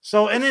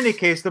 So in any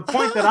case, the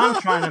point that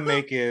I'm trying to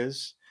make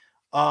is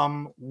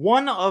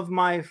one of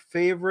my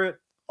favorite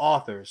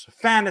authors,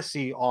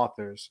 fantasy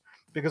authors,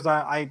 because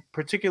I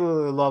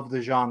particularly love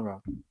the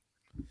genre.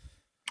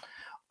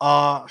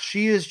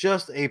 She is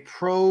just a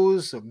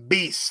prose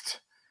beast.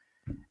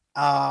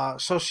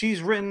 So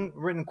she's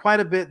written quite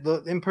a bit.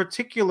 In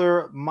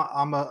particular,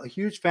 I'm a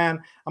huge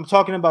fan. I'm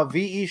talking about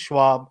V.E.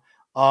 Schwab.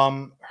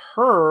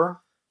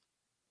 Her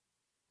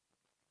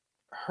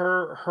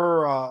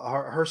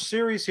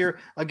series here.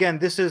 Again,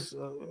 this is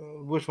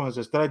which one is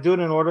this? Did I do it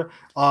in order?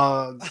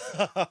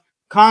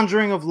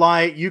 Conjuring of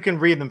Light. You can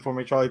read them for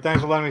me, Charlie.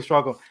 Thanks for letting me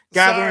struggle.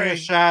 Gathering of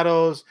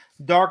Shadows,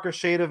 Darker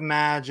Shade of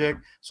Magic.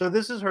 So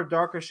this is her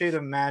Darker Shade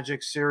of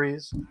Magic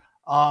series,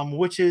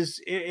 which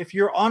is, if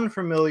you're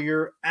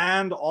unfamiliar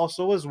and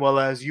also as well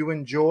as you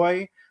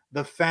enjoy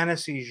the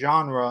fantasy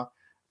genre,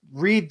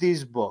 read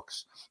these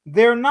books.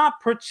 They're not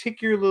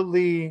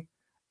particularly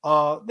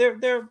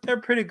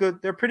they're pretty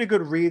good. They're pretty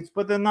good reads,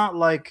 but they're not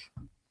like,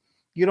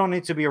 you don't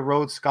need to be a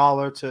Rhodes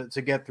Scholar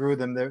to get through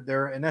them.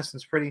 They're in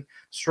essence pretty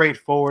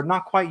straightforward.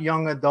 Not quite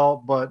young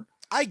adult, but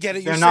I get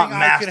it. You're You're not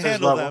saying I can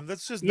handle level. them.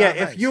 That's just if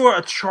nice. you are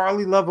a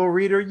Charlie level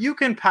reader, you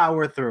can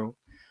power through.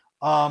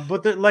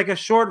 But they're like a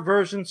short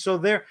version. So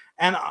there,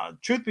 and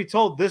truth be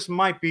told, this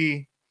may have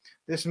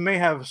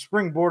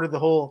springboarded the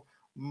whole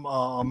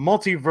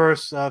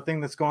multiverse thing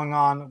that's going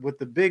on with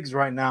the bigs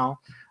right now.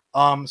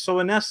 So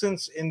in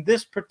essence, in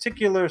this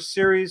particular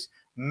series,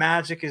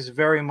 magic is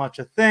very much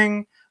a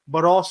thing.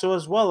 But also,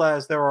 as well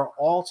as, there are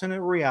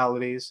alternate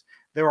realities.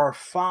 There are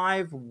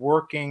 5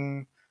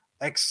 working,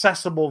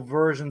 accessible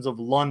versions of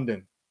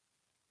London,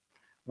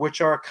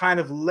 which are kind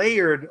of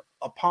layered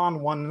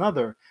upon one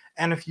another.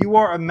 And if you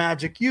are a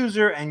magic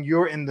user and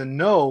you're in the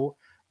know,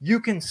 you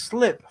can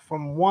slip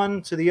from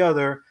one to the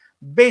other,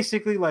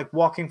 basically like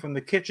walking from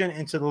the kitchen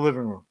into the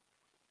living room.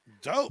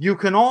 Dope. You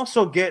can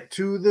also get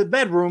to the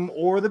bedroom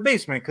or the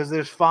basement because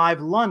there's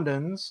 5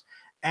 Londons,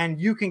 and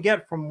you can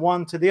get from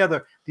one to the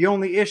other. The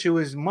only issue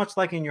is, much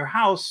like in your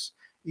house,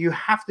 you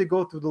have to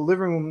go through the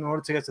living room in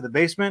order to get to the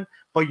basement,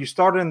 but you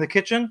started in the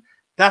kitchen.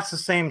 That's the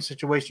same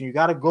situation. You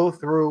got to go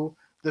through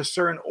the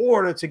certain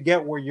order to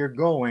get where you're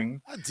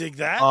going. I dig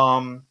that.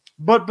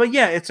 But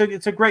yeah, it's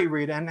a great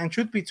read, and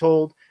truth be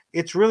told,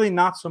 it's really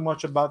not so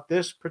much about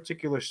this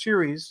particular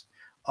series,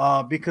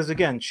 because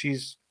again,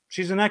 she's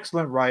an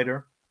excellent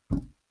writer.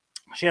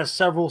 She has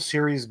several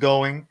series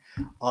going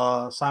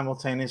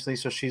simultaneously,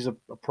 so she's a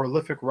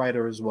prolific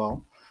writer as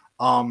well.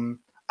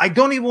 I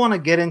don't even want to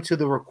get into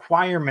the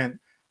requirement,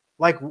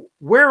 like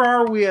where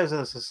are we as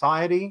a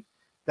society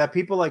that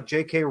people like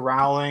J.K.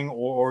 Rowling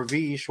or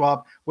V.E.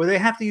 Schwab, where they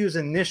have to use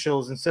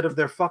initials instead of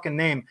their fucking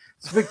name.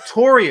 It's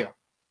Victoria,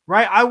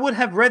 right? I would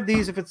have read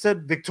these if it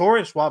said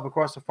Victoria Schwab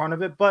across the front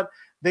of it, but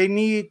they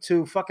need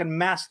to fucking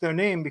mask their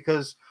name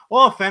because,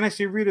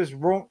 fantasy readers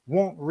won't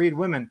read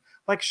women.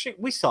 Like, shit,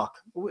 we suck.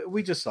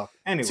 We just suck.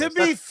 Anyways, to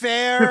be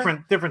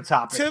fair, different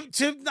topic.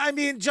 I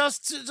mean,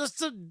 just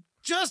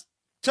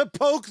to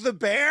poke the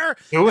bear,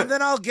 Do it. And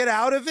then I'll get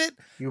out of it.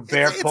 You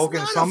bear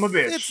poking son of a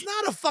bitch. It's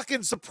not a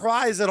fucking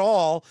surprise at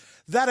all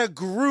that a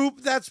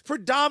group that's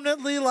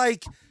predominantly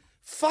like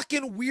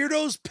fucking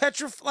weirdos,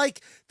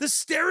 like the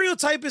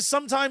stereotype is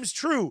sometimes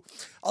true.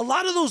 A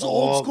lot of those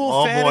old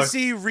school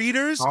fantasy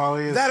readers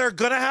that are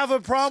gonna have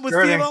a problem with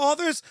female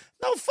authors,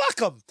 no, fuck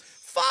them.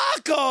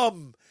 Fuck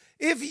them.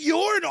 If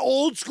you're an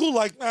old school,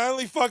 like, I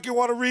only fucking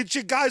want to read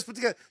shit guys put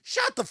together,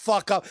 shut the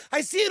fuck up.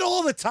 I see it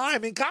all the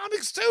time in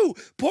comics too.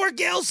 Poor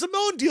Gail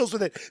Simone deals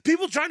with it.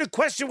 People trying to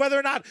question whether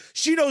or not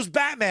she knows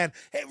Batman.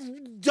 Hey,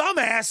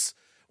 dumbass.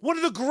 One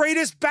of the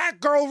greatest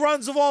Batgirl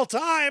runs of all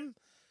time.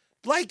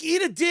 Like,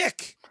 eat a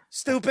dick,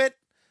 stupid.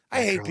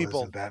 I hate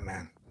people.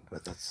 Batman,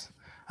 but that's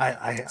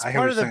it's I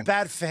part of the saying.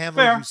 bad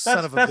family. Fair. You son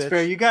of a bitch. That's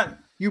fair.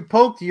 You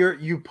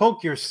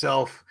poke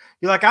yourself.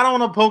 You're like, I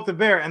don't want to poke the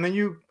bear, and then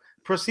you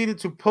proceeded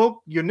to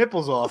poke your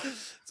nipples off.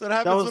 So what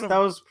happens that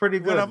was pretty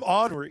good. When I'm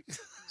ornery.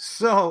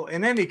 So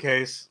in any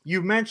case,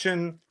 you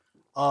mentioned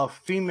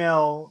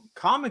female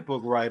comic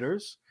book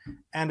writers,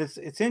 and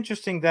it's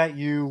interesting that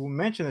you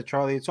mentioned it,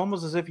 Charlie. It's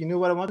almost as if you knew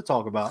what I wanted to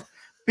talk about,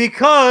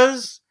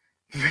 because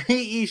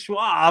V.E.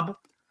 Schwab,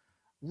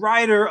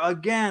 writer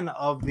again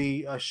of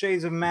the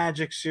Shades of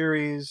Magic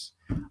series,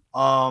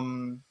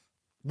 the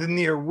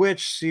Near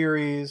Witch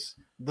series,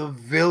 the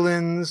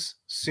Villains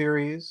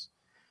series,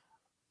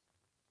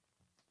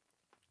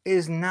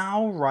 is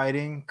now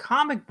writing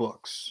comic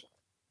books.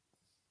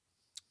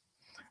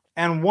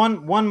 And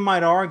one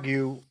might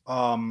argue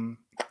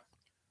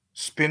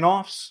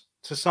spin-offs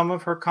to some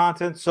of her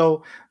content.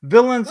 So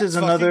Villains is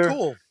another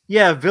cool.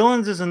 Yeah,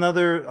 Villains is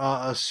another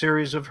a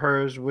series of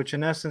hers, which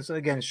in essence,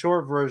 again,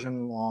 short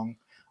version long.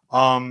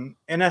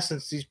 In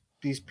essence,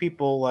 these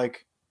people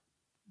like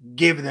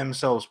give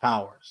themselves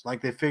powers.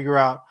 Like they figure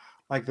out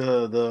like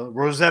the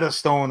Rosetta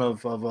Stone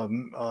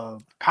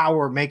of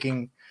power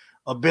making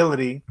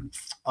ability,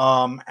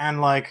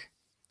 and like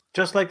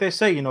just like they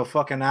say,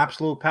 fucking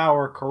absolute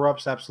power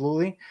corrupts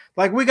absolutely.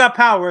 Like we got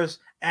powers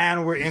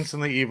and we're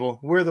instantly evil.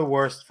 We're the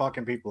worst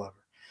fucking people ever.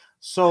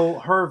 So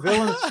her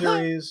Villain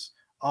series,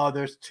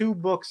 there's 2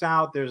 books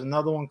out. There's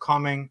another one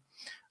coming.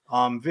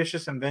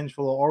 Vicious and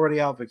Vengeful are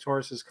already out.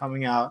 Victorious is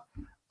coming out.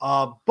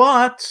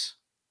 But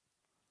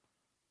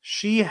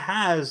she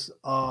has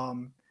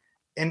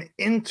an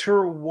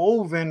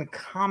interwoven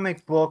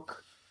comic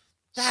book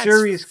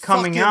series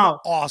coming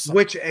out, awesome,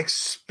 which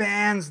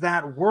expands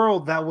that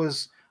world that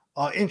was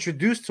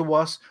introduced to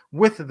us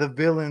with the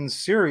Villains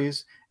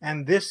series.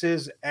 And this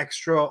is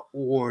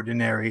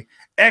extraordinary,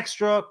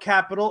 extra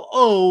capital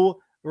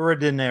O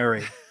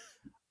ordinary.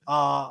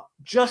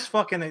 Just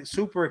fucking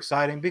super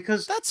exciting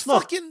because that's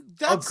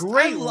a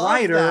great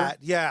writer. That.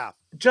 Yeah,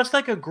 just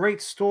like a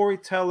great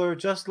storyteller,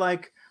 just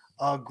like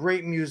a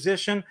great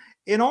musician.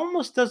 It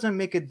almost doesn't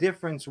make a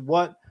difference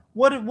what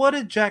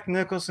did Jack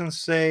Nicholson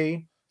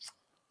say?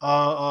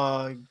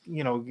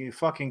 You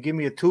fucking give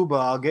me a tuba,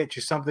 I'll get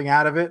you something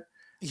out of it.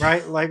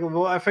 Right? Like,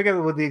 well, I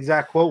forget what the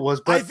exact quote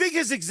was, but I think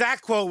his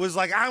exact quote was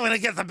like, I'm gonna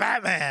get the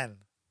Batman.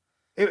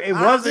 It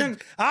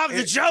wasn't. I'm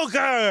the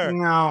Joker.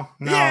 No.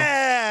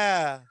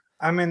 Yeah.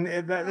 I mean,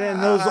 there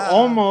was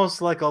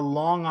almost like a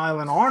Long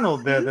Island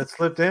Arnold there that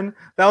slipped in.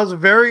 That was a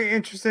very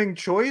interesting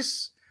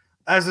choice.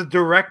 As a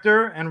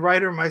director and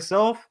writer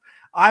myself,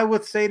 I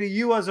would say to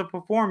you as a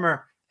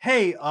performer,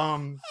 hey,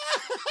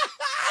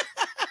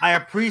 I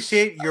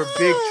appreciate your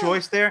big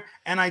choice there,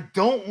 and I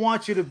don't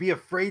want you to be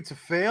afraid to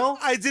fail.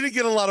 I didn't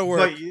get a lot of work.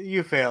 But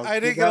you failed.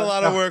 I didn't get a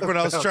lot of work when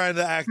I was trying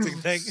the acting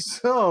thing.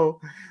 So,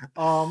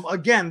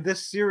 again,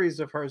 this series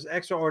of hers,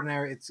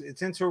 extraordinary.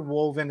 It's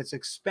interwoven. It's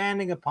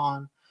expanding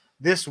upon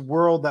this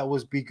world that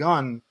was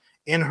begun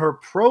in her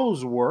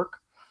prose work.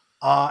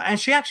 And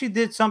she actually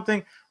did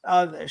something.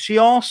 She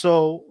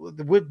also,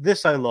 with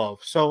this I love.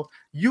 So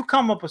you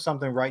come up with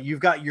something, right?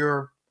 You've got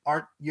your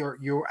art,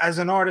 you're as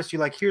an artist, you're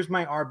like, here's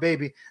my art,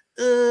 baby,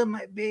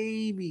 my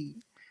baby.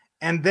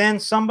 And then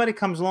somebody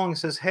comes along and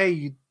says, hey,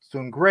 you're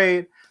doing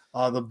great.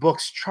 The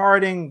book's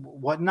charting,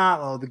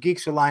 whatnot. The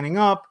geeks are lining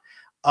up.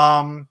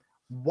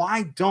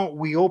 Why don't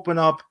we open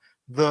up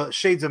the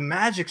Shades of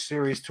Magic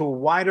series to a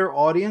wider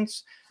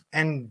audience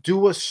and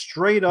do a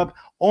straight up,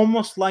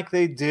 almost like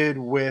they did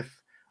with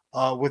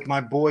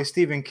my boy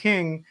Stephen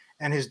King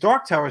and his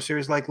Dark Tower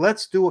series? Like,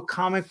 let's do a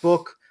comic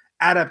book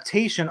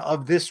adaptation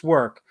of this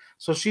work.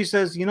 So she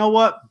says, you know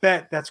what,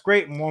 bet, that's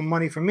great, more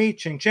money for me,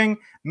 ching ching.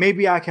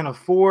 Maybe I can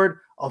afford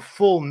a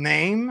full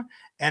name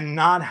and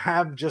not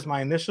have just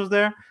my initials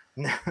there.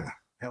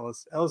 that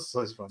was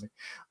so funny.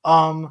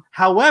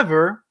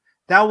 However,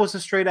 that was a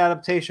straight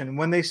adaptation.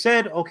 When they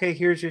said, okay,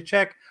 here's your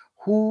check,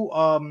 who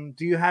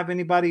do you have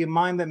anybody in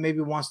mind that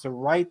maybe wants to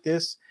write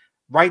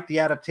the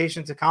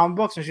adaptation to comic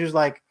books? And she was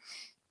like,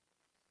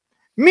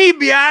 me,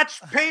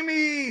 biatch, pay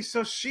me.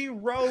 So she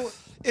wrote,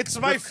 it's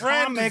my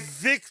friend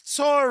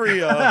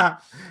Victoria.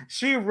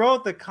 She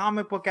wrote the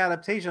comic book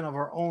adaptation of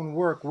her own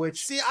work,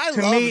 which I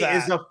to love me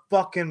that. is a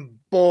fucking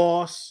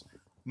boss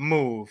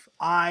move.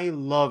 I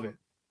love it.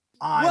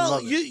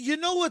 You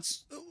know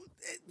what's,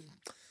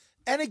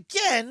 and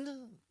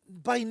again,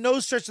 by no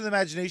stretch of the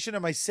imagination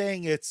am I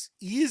saying it's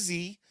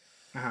easy,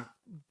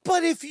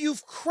 but if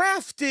you've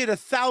crafted a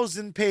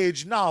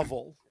 1,000-page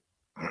novel,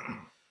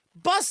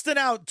 busting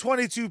out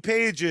 22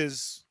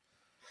 pages,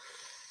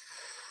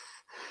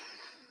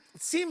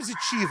 it seems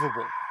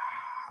achievable.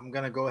 I'm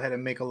going to go ahead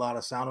and make a lot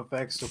of sound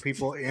effects so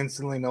people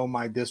instantly know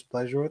my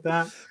displeasure with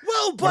that.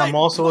 Well, but I'm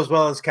also, as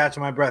well as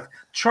catching my breath.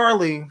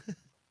 Charlie,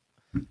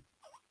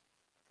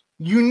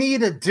 you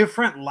need a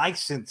different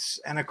license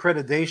and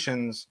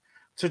accreditations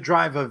to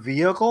drive a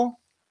vehicle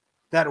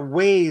that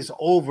weighs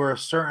over a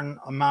certain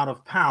amount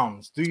of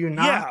pounds. Do you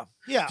not?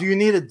 Yeah. Do you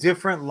need a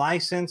different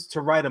license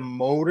to ride a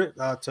motor,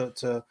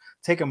 to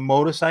take a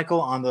motorcycle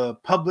on the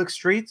public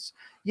streets?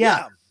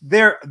 Yeah.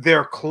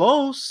 They're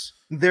close.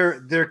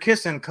 They're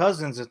kissing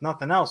cousins, if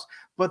nothing else,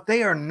 but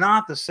they are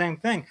not the same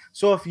thing.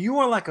 So if you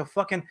are like a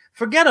fucking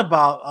forget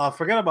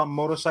about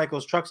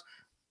motorcycles, trucks.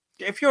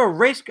 If you're a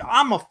race,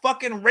 I'm a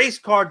fucking race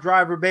car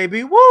driver,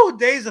 baby. Woo!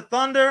 Days of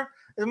Thunder.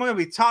 It's gonna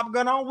be Top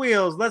Gun on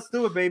wheels. Let's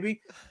do it,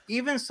 baby.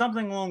 Even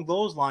something along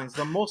those lines.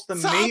 The most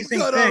amazing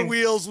Top Gun thing on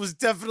Wheels was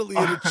definitely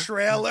in a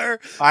trailer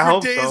I for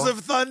hope Days so. of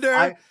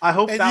Thunder. I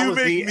hope that was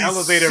the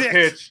elevator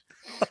pitch.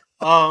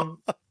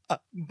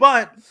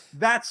 But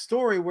that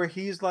story where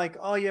he's like,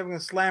 oh yeah, I'm gonna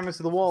slam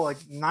into the wall like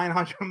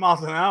 900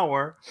 miles an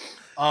hour.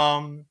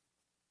 Yeah,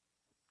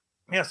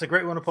 it's a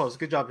great one to post.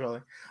 Good job,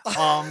 Charlie.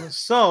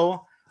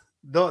 So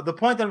the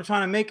point that I'm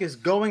trying to make is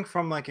going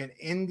from like an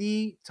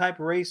indie type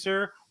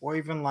racer or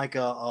even like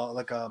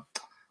the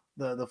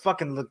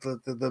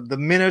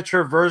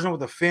miniature version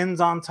with the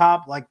fins on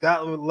top, like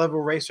that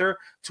level racer,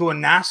 to a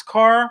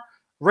NASCAR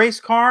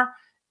race car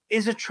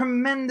is a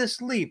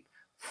tremendous leap.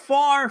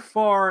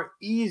 Far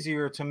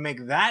easier to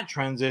make that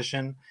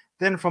transition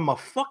than from a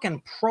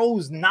fucking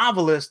prose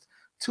novelist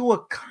to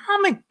a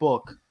comic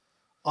book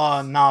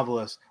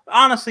novelist.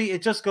 Honestly,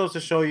 it just goes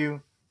to show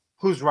you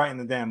who's writing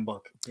the damn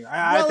book.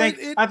 I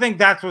think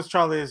that's what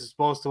Charlie is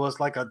supposed to us,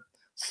 like a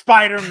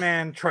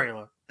Spider-Man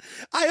trailer.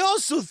 I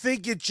also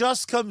think it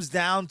just comes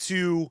down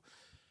to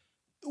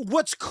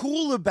what's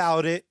cool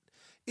about it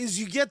is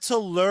you get to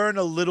learn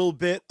a little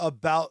bit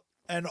about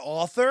an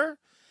author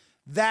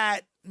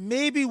that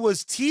maybe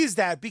was teased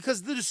at,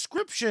 because the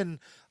description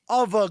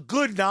of a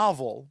good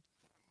novel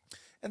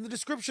and the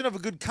description of a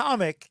good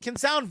comic can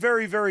sound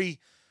very, very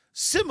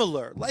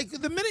similar. Like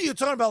the minute you're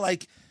talking about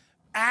like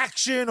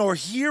action or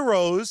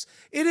heroes,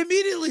 it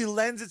immediately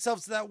lends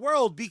itself to that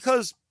world,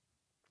 because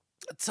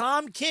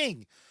Tom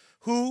King,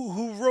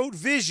 who wrote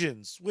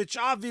Visions, which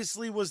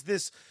obviously was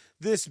this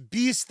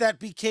beast that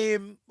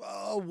became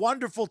a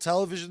wonderful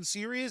television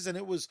series, and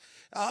it was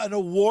an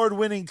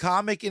award-winning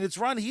comic in its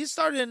run. He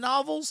started in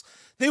novels.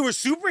 They were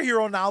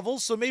superhero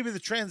novels, so maybe the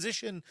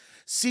transition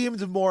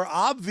seemed more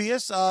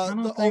obvious. I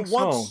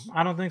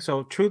don't think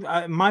so. Truth,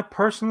 my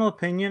personal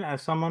opinion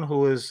as someone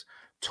who is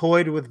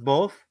toyed with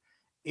both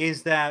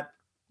is that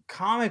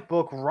comic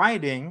book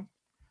writing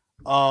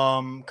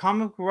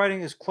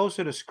is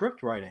closer to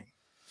script writing.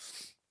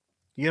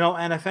 You know,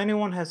 and if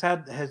anyone has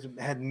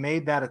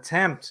made that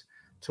attempt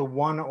to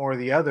one or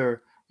the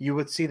other, you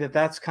would see that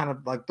that's kind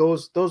of like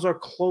those are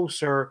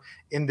closer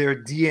in their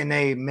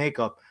DNA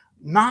makeup.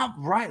 Not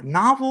right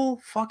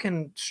novel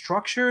fucking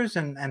structures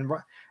and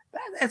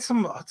it's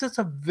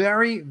a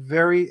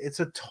very it's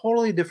a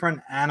totally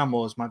different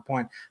animal is my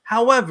point.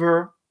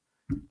 However,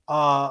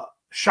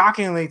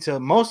 shockingly to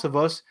most of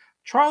us,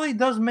 Charlie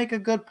does make a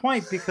good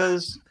point,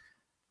 because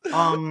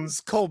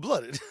it's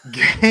cold-blooded.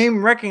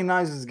 Game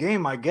recognizes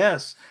game, I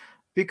guess,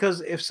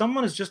 because if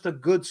someone is just a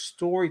good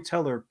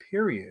storyteller,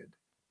 period.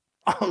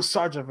 Oh,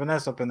 Sergeant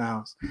Vanessa up in the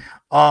house.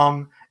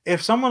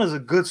 If someone is a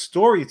good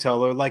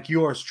storyteller like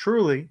yours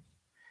truly,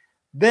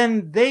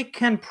 then they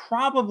can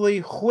probably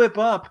whip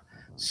up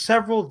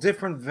several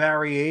different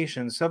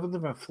variations, several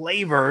different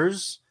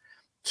flavors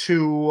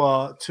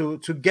to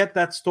get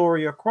that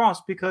story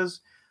across,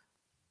 because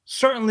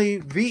certainly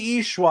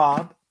V.E.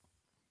 Schwab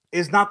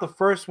is not the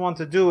first one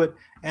to do it,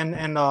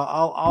 and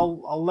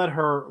I'll let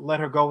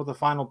her go with the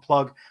final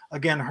plug.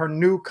 Again, her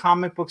new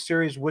comic book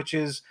series, which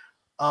is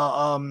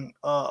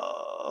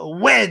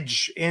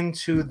wedge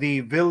into the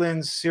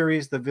villain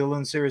series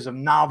of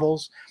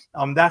novels.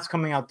 That's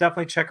coming out.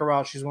 Definitely check her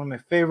out. She's one of my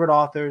favorite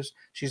authors.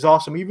 She's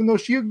awesome, even though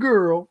she's a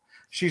girl.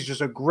 She's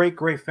just a great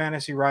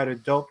fantasy writer.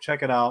 Dope.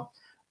 Check it out.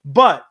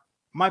 But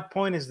my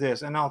point is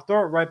this, and I'll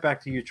throw it right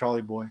back to you,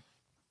 Charlie Boy.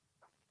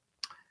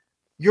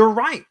 You're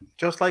right.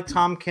 Just like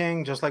Tom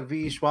King, just like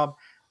V.E. Schwab,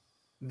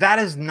 that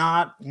is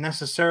not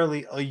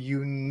necessarily a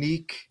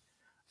unique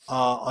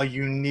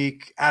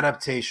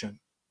adaptation.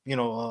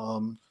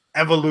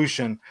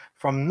 Evolution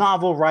from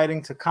novel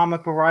writing to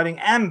comic book writing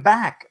and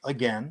back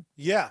again.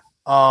 Yeah.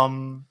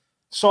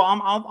 So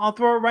I'll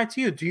throw it right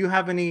to you. Do you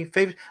have any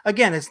favorite?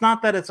 Again, it's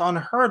not that it's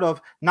unheard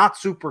of, not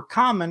super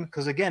common,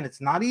 because again,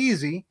 it's not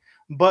easy.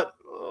 But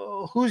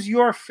who's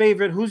your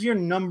favorite? Who's your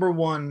number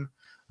one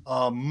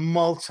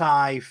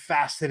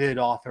multi-faceted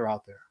author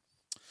out there?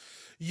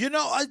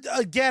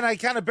 I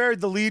kind of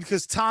buried the lead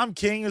because Tom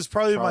King is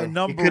probably my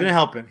number. He couldn't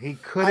help it. He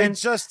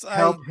couldn't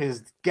help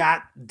his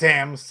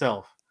goddamn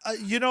self.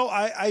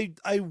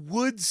 I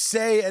would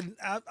say, and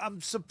I'm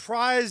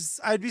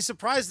surprised. I'd be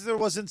surprised if there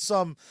wasn't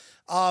some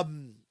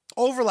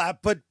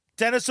overlap, but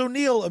Dennis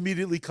O'Neil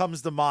immediately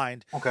comes to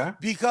mind. Okay.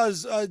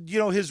 Because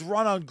his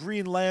run on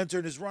Green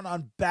Lantern, his run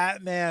on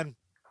Batman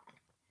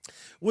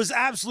was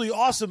absolutely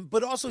awesome,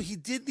 but also he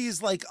did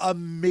these like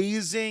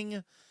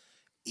amazing,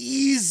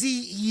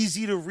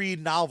 easy to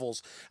read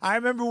novels. I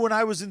remember when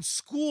I was in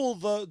school,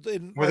 were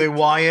they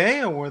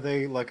YA or were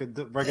they like a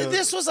regular?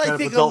 This was, I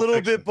think, a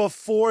little bit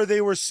before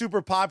they were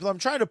super popular. I'm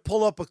trying to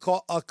pull up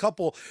a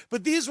couple,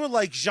 but these were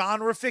like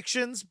genre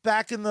fictions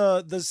back in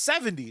the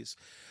 70s.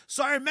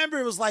 So I remember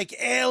it was like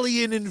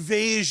alien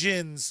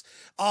invasions.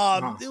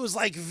 It was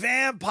like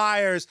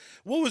vampires.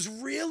 What was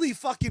really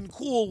fucking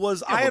cool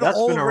was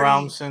that's been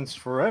around since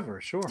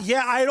forever. Sure.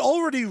 Yeah, I had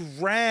already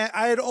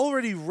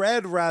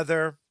read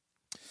rather.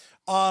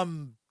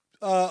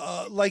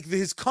 Like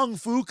his kung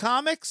fu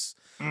comics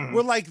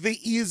were like the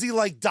easy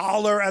like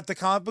 $1 at the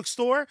comic book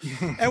store.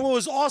 And what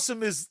was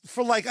awesome is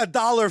for like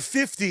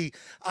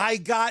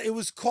 $1.50, it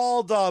was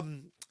called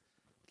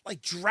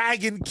like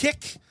Dragon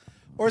Kick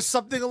or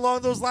something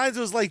along those lines.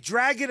 It was like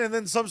Dragon and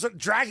then some sort of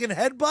Dragon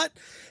Headbutt.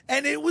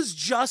 And it was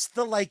just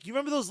you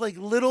remember those like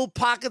little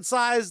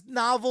pocket-sized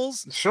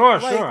novels? Sure,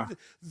 sure.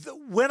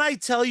 When I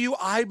tell you,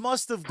 I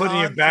must have put in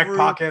your back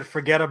pocket,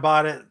 forget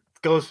about it,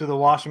 goes through the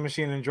washing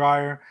machine and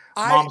dryer.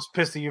 Mom's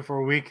pissed at you for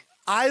a week.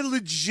 I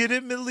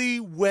legitimately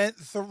went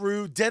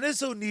through.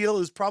 Dennis O'Neil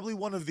is probably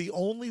one of the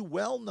only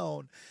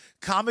well-known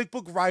comic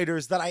book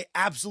writers that I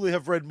absolutely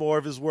have read more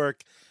of his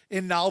work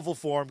in novel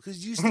form,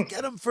 because you used to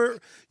get them for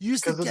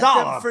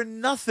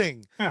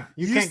nothing. Yeah,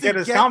 you can't get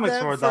his comics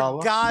for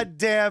 $1.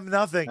 Goddamn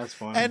nothing. That's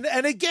funny.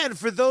 And again,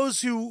 for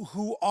those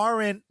who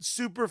aren't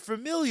super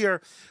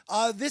familiar,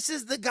 this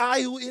is the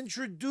guy who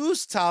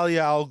introduced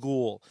Talia al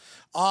Ghul.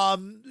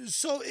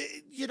 So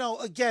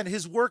again,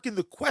 his work in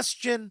The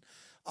Question.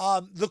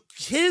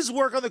 His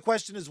work on The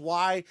Question is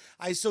why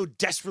I so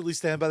desperately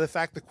stand by the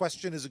fact The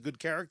Question is a good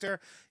character,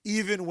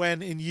 even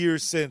when in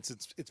years since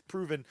it's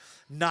proven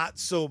not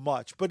so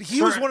much. But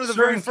he was one of the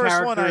very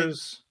first one.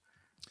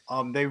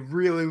 They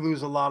really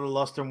lose a lot of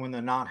luster when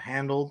they're not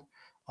handled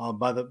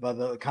by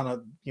the kind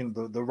of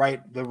the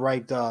right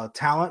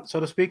talent, so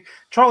to speak.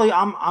 Charlie,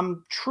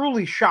 I'm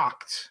truly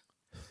shocked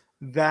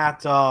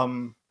that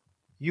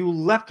you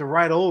leapt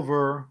right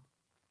over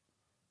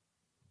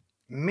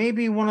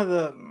maybe one of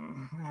the.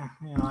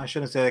 I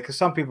shouldn't say that because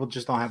some people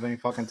just don't have any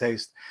fucking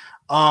taste.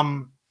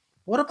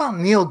 What about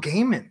Neil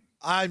Gaiman?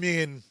 I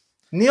mean,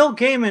 Neil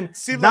Gaiman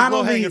seemed like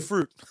low-hanging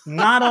fruit.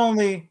 Not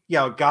only,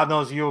 God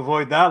knows you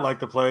avoid that like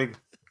the plague.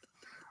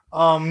 Neil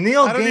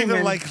Gaiman. I don't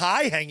even like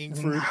high-hanging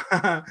fruit.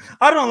 I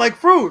don't like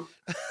fruit.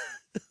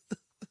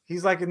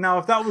 He's like, now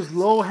if that was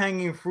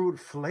low-hanging fruit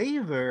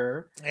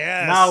flavor,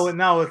 yes.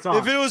 Now it's on.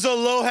 If it was a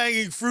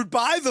low-hanging fruit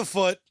by the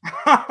foot,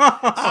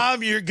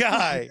 I'm your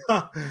guy.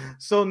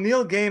 So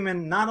Neil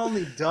Gaiman not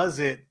only does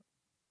it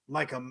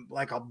like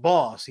a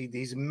boss,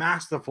 he's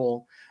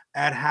masterful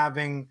at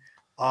having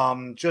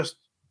just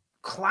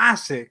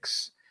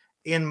classics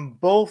in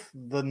both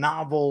the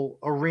novel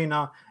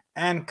arena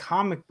and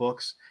comic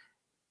books.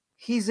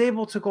 He's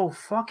able to go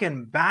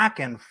fucking back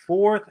and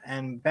forth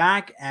and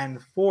back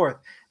and forth.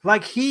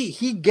 Like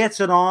he gets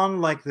it on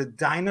like the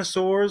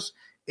dinosaurs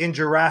in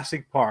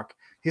Jurassic Park.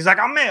 He's like,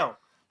 I'm male,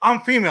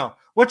 I'm female.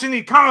 What you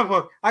need? Comic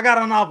book. I got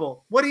a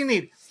novel. What do you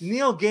need?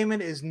 Neil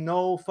Gaiman is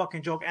no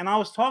fucking joke. And I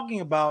was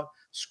talking about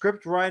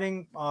script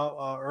writing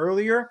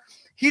earlier.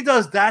 He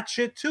does that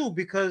shit too,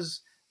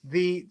 because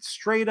the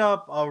straight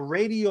up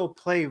radio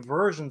play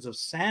versions of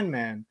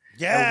Sandman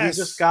that we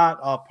just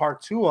got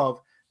part 2 of,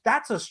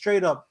 that's a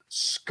straight up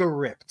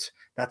script.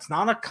 That's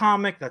not a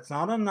comic. That's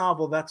not a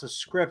novel. That's a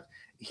script.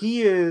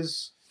 He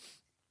is,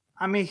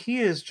 I mean, he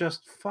is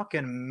just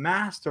fucking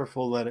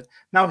masterful at it.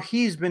 Now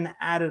he's been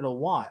at it a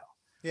while.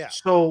 Yeah.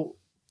 So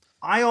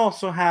I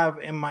also have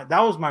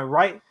that was my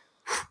right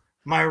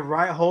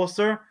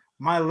holster.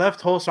 My left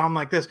holster, I'm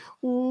like this.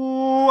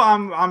 Ooh,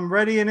 I'm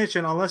ready and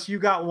itching. Unless you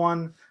got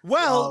one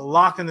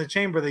locked in the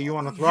chamber that you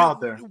want to throw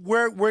out there.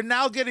 We're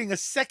now getting a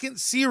second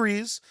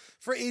series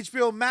for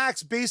HBO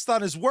Max based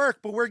on his work,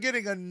 but we're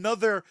getting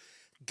another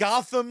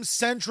Gotham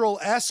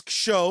Central-esque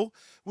show,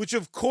 which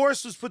of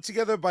course was put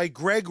together by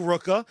Greg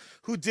Rucka,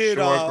 who did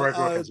Greg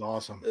Rucka's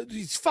awesome.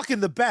 He's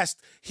fucking the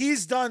best.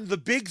 He's done the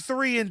big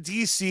three in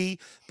DC,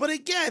 but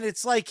again,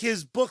 it's like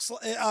his books,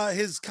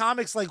 his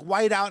comics like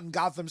Whiteout and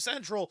Gotham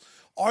Central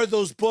are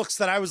those books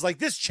that I was like,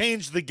 this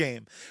changed the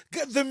game.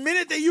 The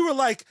minute that you were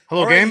like,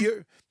 hello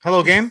game,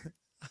 hello game,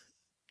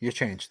 you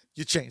changed.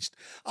 You changed.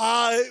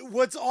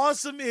 What's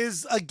awesome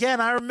is,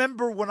 again, I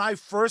remember when I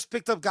first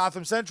picked up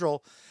Gotham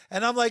Central,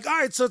 and I'm like, all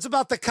right, so it's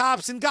about the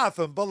cops in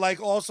Gotham, but like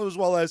also as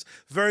well as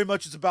very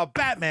much it's about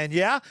Batman,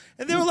 yeah?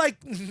 And they were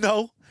like,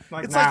 no.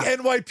 It's like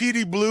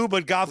NYPD Blue,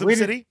 but Gotham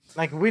City.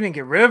 Like, we didn't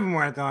get rid of them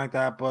or anything like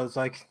that, but it's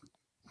like,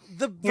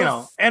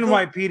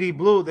 NYPD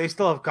Blue, they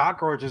still have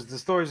cockroaches. The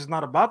story's just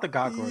not about the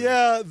cockroaches.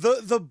 Yeah,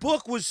 the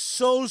book was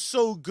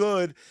so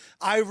good.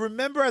 I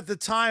remember at the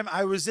time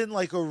I was in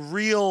like a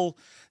real...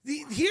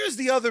 Here's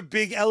the other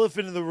big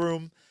elephant in the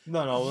room.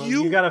 No,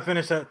 you got to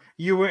finish that.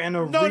 You were in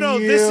a No,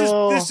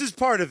 this is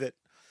part of it.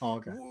 Oh,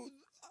 okay.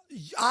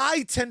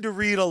 I tend to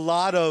read a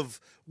lot of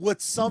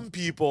what some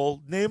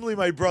people, namely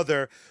my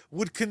brother,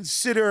 would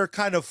consider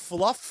kind of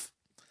fluff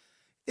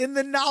in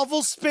the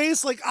novel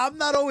space. Like, I'm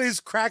not always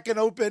cracking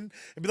open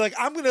and be like,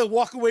 I'm going to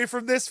walk away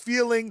from this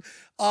feeling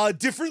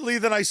differently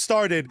than I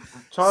started.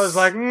 So I was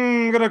like,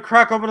 I'm going to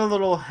crack open a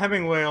little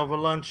Hemingway over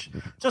lunch.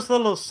 Just a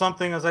little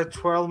something as I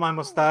twirl my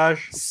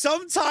mustache.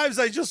 Sometimes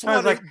I just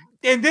want to... like,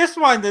 in this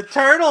one, the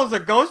Turtles are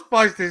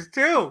Ghostbusters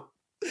too.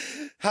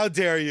 How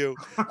dare you?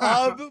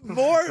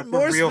 More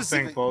real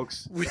specific, thing,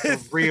 folks.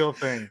 It's a real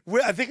thing.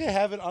 I think I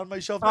have it on my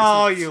shelf.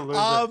 Oh, you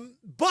loser.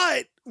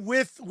 But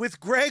with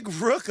Greg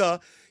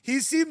Rucka, he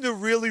seemed to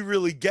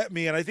really get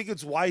me, and I think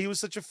it's why he was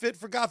such a fit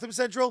for Gotham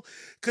Central,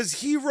 because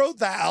he wrote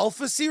the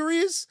Alpha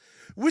series,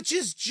 which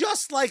is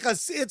just like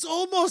it's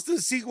almost a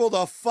sequel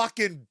to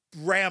fucking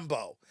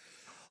Rambo.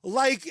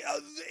 Like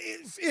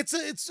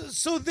it's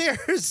so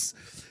there's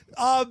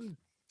Can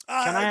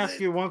I ask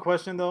you one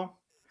question though?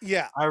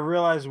 Yeah. I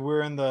realize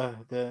we're in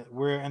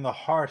the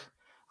heart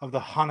of the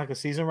Hanukkah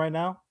season right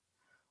now.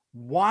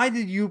 Why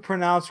did you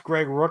pronounce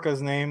Greg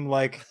Rucka's name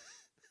like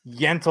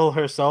Yentl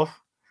herself?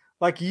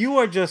 Like, you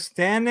are just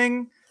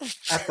standing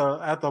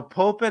at the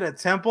pulpit at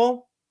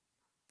Temple,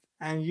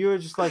 and you're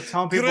just like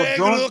telling people,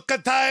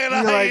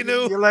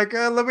 you're like,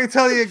 let me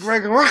tell you,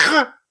 Greg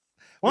Rucka.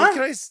 What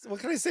can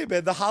I say,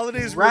 man? The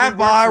holidays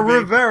Rabbi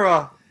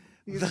Rivera.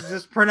 He's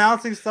just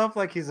pronouncing stuff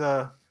like he's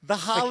an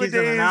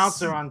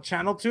announcer on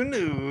Channel 2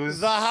 News.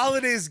 The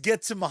holidays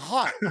get to my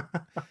heart.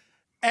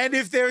 And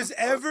if there's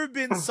ever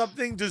been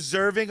something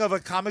deserving of a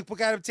comic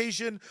book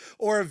adaptation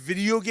or a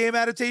video game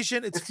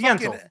adaptation, it's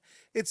fucking Yentl.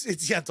 It's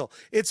Yentl.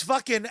 It's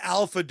fucking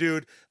Alpha,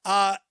 dude.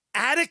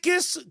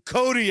 Atticus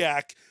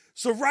Kodiak.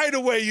 So right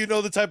away, you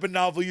know the type of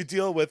novel you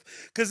deal with,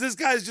 because this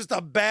guy's just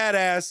a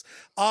badass.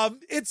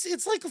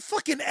 It's like a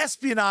fucking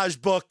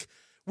espionage book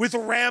with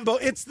Rambo.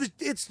 It's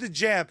the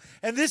jam.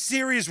 And this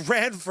series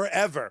ran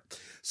forever.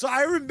 So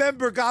I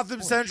remember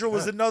Gotham Central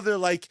was another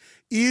like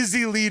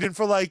easy lead-in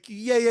for like,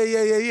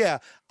 yeah.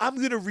 I'm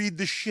going to read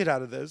the shit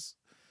out of this.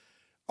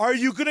 Are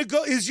you going to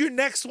go? Is your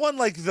next one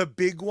like the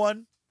big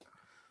one?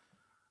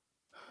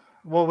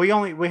 Well, we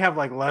have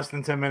like less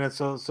than 10 minutes,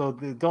 so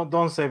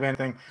don't save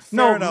anything.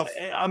 Fair enough.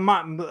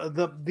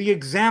 The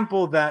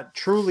example that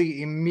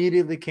truly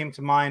immediately came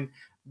to mind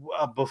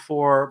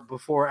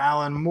before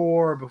Alan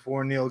Moore,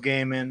 before Neil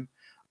Gaiman,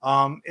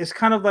 is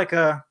kind of like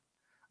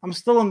I'm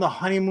still in the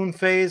honeymoon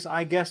phase,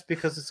 I guess,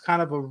 because it's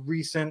kind of a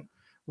recent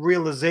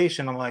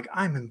realization. I'm like,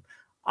 I'm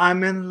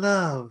in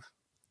love.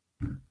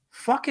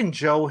 Fucking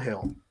Joe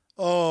Hill.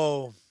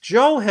 Oh,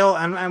 Joe Hill,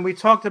 and we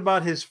talked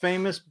about his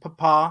famous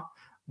papa.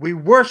 We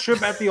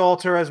worship at the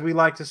altar, as we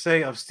like to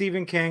say, of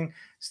Stephen King.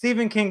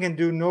 Stephen King can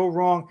do no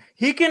wrong.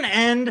 He can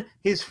end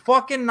his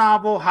fucking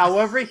novel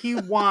however he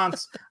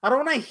wants. I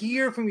don't want to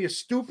hear from your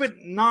stupid,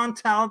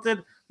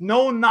 non-talented,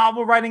 no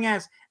novel writing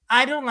ass.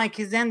 I don't like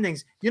his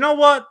endings. You know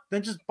what?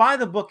 Then just buy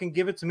the book and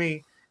give it to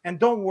me. And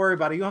don't worry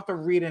about it. You don't have to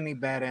read any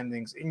bad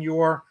endings in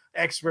your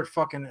expert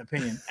fucking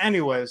opinion.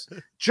 Anyways,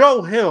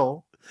 Joe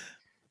Hill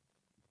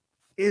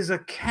is a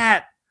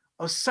cat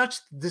of such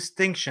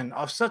distinction,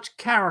 of such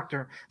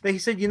character, that he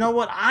said, you know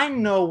what? I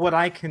know what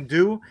I can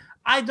do.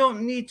 I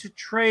don't need to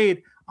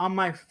trade on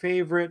my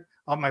famous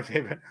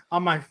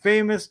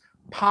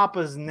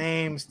papa's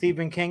name,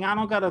 Stephen King. I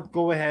don't got to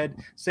go ahead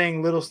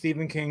saying little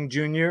Stephen King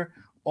Jr.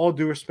 All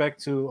due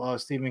respect to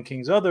Stephen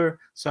King's other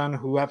son,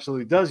 who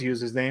absolutely does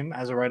use his name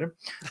as a writer.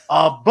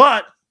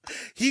 But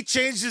he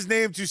changed his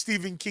name to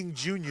Stephen King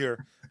Jr.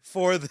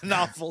 for the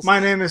novels. My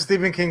name is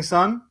Stephen King's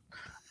son.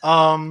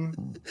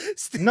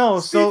 Stephen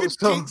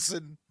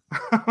Kingson.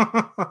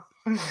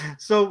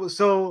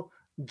 So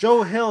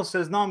Joe Hill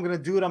says, no, I'm gonna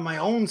do it on my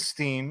own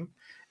steam,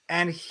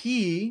 and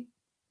he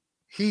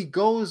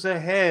goes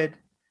ahead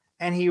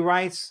and he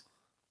writes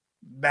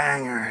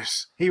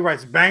bangers. He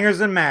writes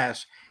bangers and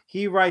mash.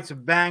 He writes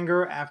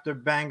banger after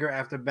banger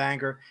after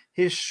banger.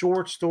 His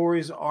short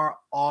stories are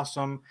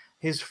awesome.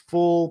 His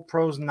full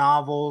prose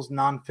novels,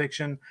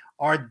 nonfiction,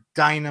 are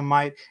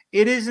dynamite.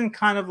 It isn't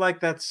kind of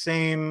like that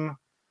same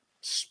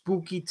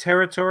spooky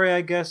territory, I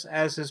guess,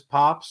 as his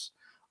pops.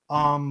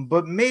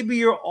 But maybe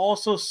you're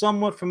also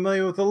somewhat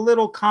familiar with a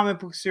little comic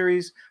book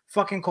series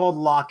fucking called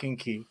Lock and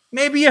Key.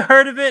 Maybe you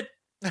heard of it.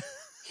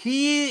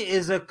 He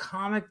is a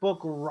comic book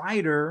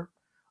writer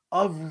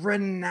of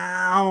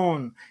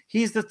renown.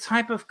 He's the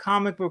type of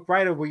comic book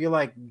writer where you're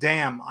like,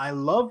 damn, I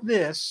love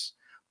this,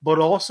 but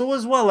also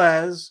as well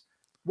as,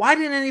 why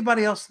didn't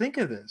anybody else think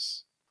of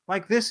this?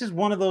 Like, this is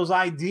one of those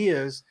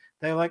ideas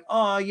they're like,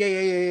 oh,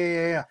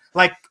 yeah.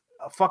 Like,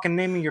 fucking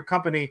naming your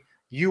company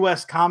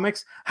US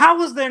Comics. How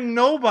was there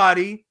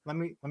nobody? Let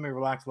me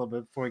relax a little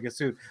bit before we get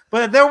sued.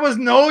 But there was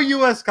no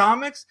US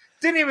Comics,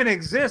 didn't even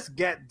exist.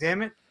 Get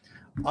damn it.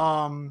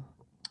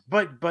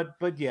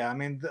 But yeah, I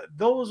mean,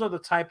 those are the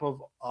type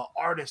of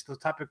artists, the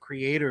type of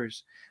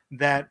creators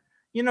that,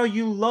 you know,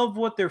 you love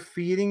what they're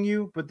feeding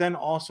you, but then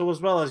also as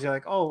well as you're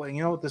like, oh, and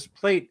you know what, this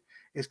plate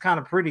is kind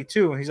of pretty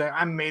too. And he's like,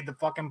 I made the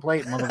fucking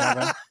plate,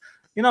 motherfucker.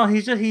 You know,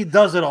 he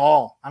does it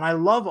all, and I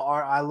love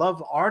art. I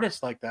love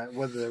artists like that,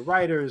 whether they're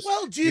writers,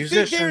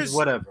 musicians,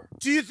 whatever.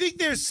 Do you think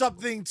there's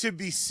something to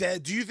be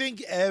said? Do you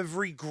think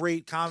every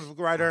great comic book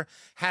writer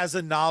has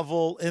a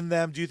novel in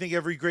them? Do you think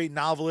every great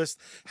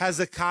novelist has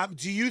a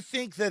do you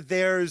think that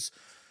there's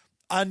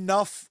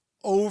enough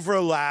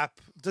overlap?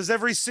 Does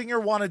every singer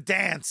want to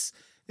dance?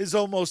 Is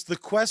almost the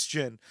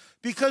question,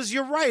 because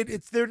you're right.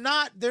 They're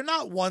not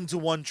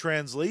one-to-one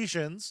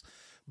translations,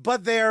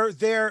 but they're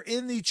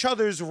in each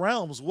other's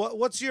realms.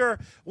 What's your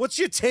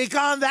take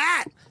on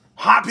that?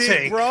 Hot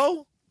take,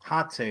 bro.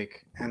 Hot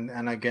take.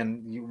 And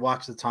again, you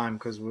watch the time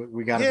because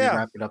we got to be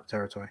wrap it up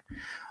territory.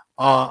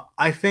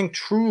 I think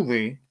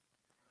truly,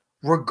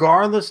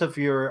 regardless if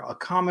you're a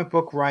comic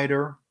book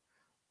writer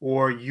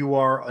or you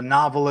are a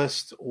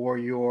novelist or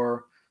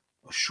you're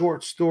a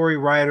short story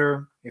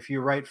writer, if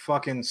you write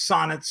fucking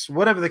sonnets,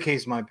 whatever the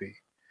case might be,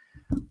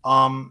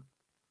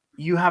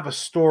 you have a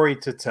story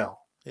to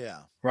tell. Yeah.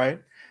 Right.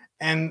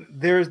 And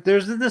there's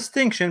a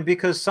distinction,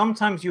 because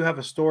sometimes you have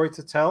a story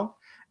to tell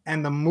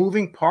and the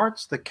moving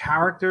parts, the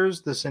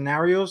characters, the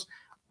scenarios,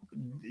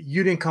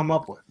 you didn't come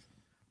up with.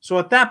 So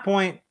at that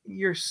point,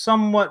 you're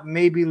somewhat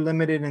maybe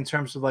limited in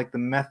terms of like the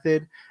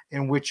method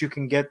in which you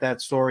can get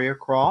that story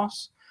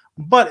across.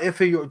 But if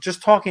you're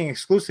just talking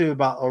exclusively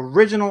about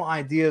original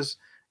ideas,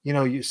 you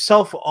know, you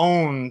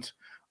self-owned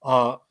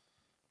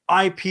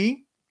IP,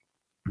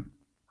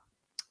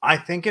 I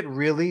think it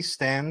really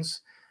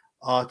stands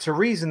to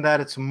reason that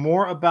it's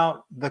more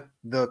about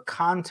the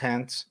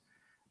content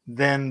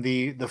than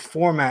the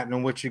format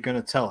in which you're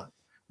going to tell it,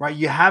 right?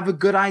 You have a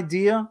good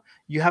idea,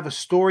 you have a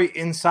story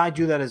inside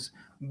you that is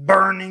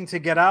burning to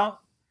get out.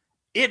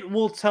 It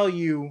will tell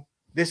you,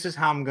 this is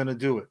how I'm going to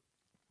do it.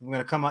 I'm going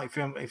to come out, if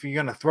you're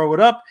going to throw it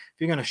up, if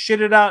you're going to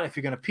shit it out, if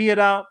you're going to pee it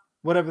out,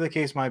 whatever the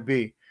case might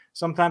be.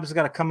 Sometimes it's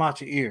got to come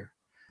out your ear.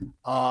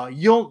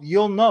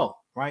 You'll know,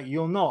 right?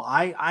 You'll know.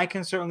 I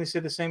can certainly say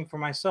the same for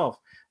myself.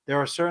 There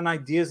are certain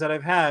ideas that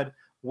I've had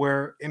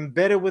where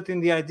embedded within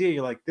the idea,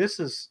 you're like, this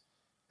is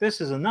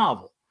a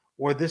novel,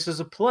 or this is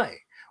a play,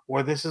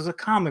 or this is a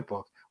comic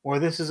book, or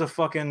this is a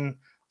fucking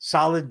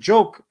solid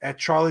joke at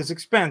Charlie's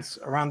expense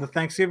around the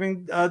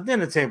Thanksgiving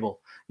dinner table.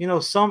 You know,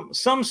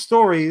 some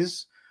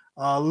stories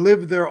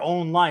live their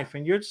own life,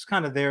 and you're just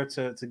kind of there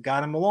to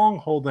guide them along,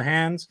 hold the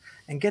hands,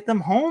 and get them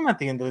home at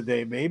the end of the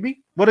day, baby.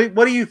 What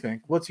do you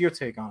think? What's your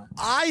take on it?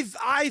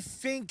 I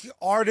think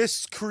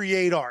artists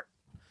create art.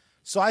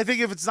 So I think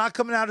if it's not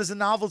coming out as a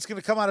novel, it's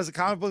going to come out as a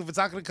comic book. If it's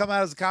not going to come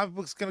out as a comic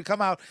book, it's going to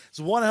come out as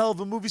one hell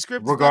of a movie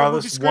script.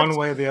 Regardless, one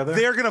way or the other.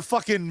 They're going to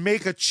fucking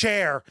make a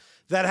chair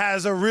that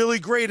has a really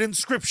great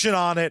inscription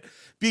on it,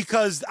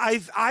 because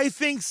I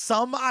think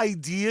some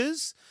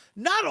ideas,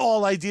 not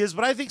all ideas,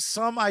 but I think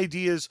some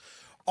ideas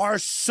are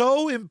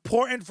so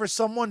important for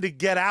someone to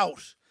get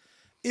out.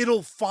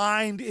 It'll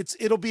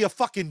be a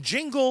fucking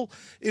jingle.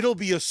 It'll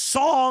be a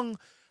song.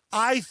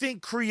 I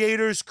think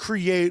creators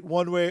create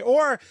one way,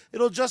 or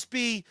it'll just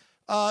be,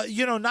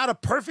 not a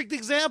perfect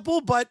example,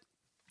 but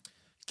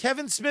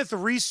Kevin Smith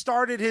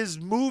restarted his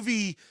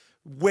movie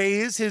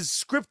ways, his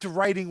script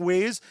writing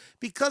ways,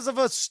 because of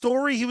a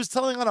story he was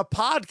telling on a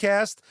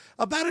podcast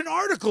about an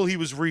article he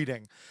was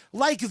reading.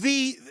 I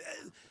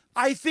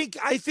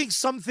think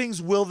some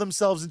things will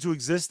themselves into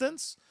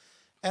existence,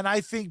 and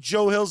I think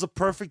Joe Hill's a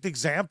perfect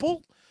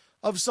example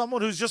of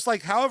someone who's just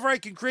like, however I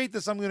can create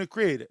this, I'm going to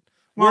create it.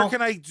 Where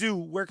can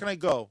I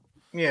go?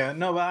 Yeah,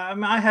 no,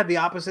 I had the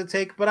opposite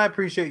take, but I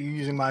appreciate you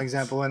using my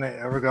example in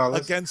it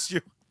regardless. Against you.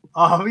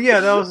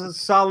 Yeah, that was a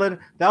solid.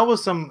 That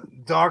was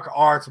some dark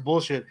arts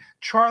bullshit.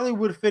 Charlie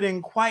would fit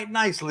in quite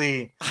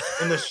nicely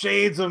in the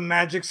Shades of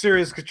Magic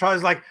series, because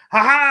Charlie's like, ha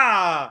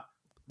ha,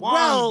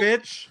 on,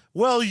 bitch.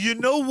 Well, you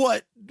know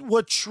what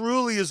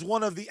truly is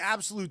one of the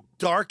absolute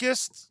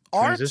darkest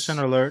Transition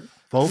arts? alert.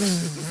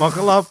 Folks,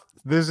 buckle up.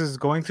 This is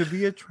going to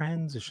be a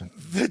transition.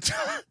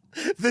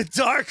 The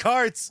dark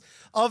arts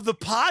of the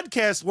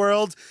podcast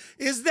world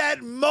is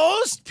that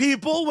most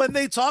people, when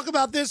they talk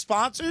about their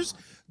sponsors,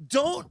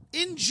 don't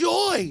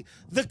enjoy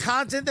the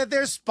content that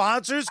their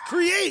sponsors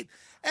create.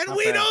 And Not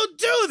we bad. don't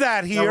do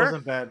that here.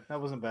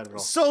 That wasn't bad at all.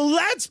 So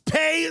let's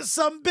pay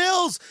some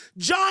bills.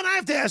 John, I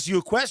have to ask you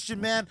a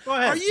question, man. Go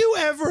ahead. Are you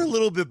ever a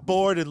little bit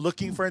bored and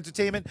looking for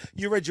entertainment?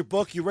 You read your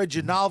book, you read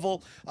your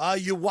novel,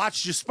 you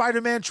watched your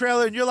Spider-Man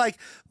trailer, and you're like,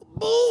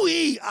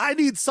 ooh-wee, I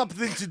need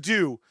something to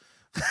do.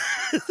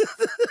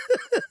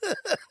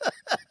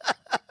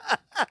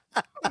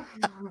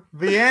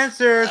 The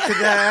answer to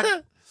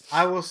that,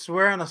 I will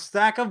swear on a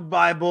stack of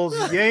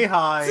Bibles, yay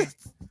high.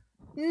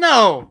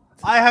 No,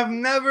 I have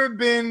never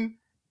been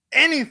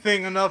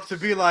anything enough to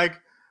be like,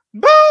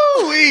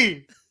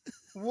 boo-wee.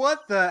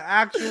 What the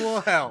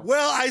actual hell?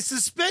 Well, I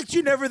suspect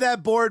you're never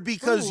that bored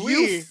because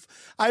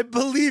I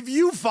believe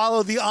you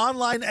follow the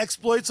online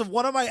exploits of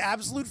one of my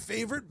absolute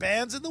favorite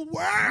bands in the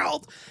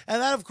world. And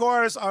that, of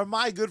course, are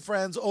my good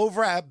friends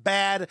over at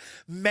Bad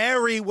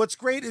Mary. What's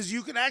great is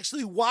you can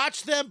actually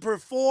watch them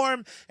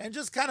perform and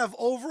just kind of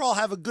overall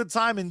have a good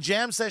time in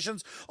jam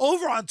sessions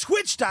over on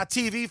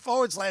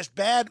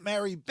twitch.tv/Bad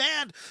Mary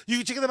Band. You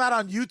can check them out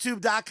on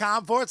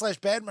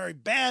youtube.com/Bad Mary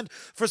Band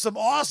for some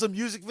awesome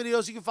music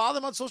videos. You can follow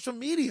them on social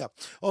media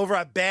over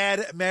at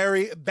Bad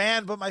Mary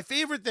Band. But my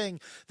favorite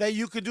thing that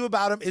you can do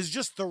about them is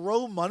just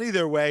throw money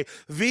their way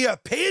via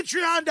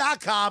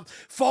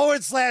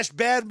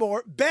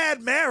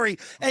patreon.com/Bad Mary.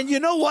 And you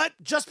know what?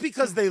 Just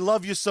because they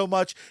love you so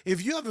much,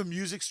 if you have a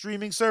music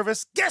streaming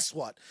service, guess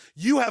what?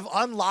 You have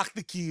unlocked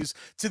the keys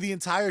to the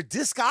entire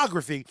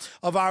discography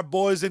of our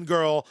boys and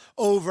girl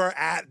over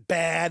at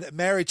Bad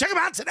Mary. Check them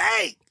out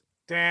today.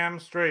 Damn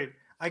straight.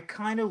 I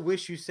kind of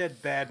wish you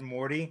said Bad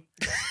Morty,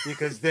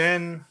 because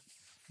then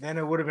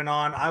it would have been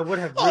on. I would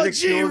have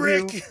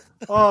ridiculed you.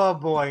 Oh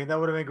boy, that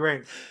would have been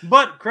great.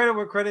 But credit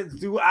where credit's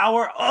due.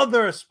 Our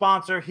other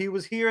sponsor, he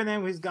was here and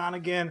then he's gone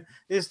again.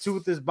 His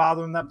tooth is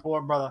bothering that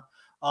poor brother.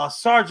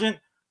 Sergeant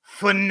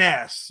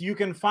Finesse. You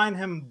can find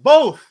him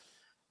both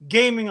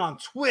gaming on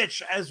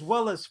Twitch as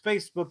well as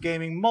Facebook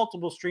gaming.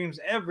 Multiple streams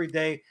every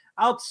day.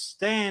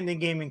 Outstanding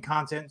gaming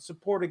content.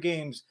 Supporter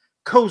games.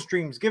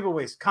 Co-streams,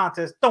 giveaways,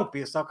 contests. Don't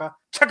be a sucker.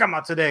 Check them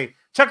out today.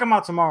 Check them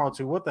out tomorrow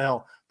too. What the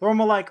hell? Throw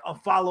them a like, a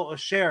follow, a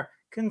share.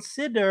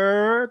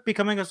 Consider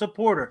becoming a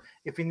supporter.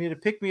 If you need to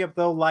pick me up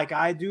though, like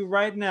I do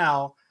right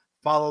now,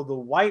 follow the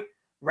white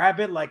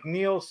rabbit, like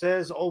Neil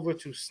says, over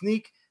to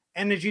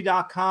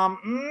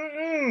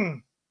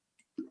sneakenergy.com.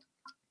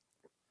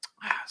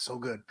 So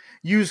good.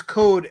 Use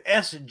code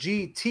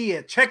SGT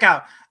at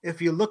checkout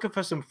if you're looking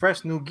for some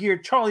fresh new gear.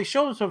 Charlie,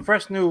 show us some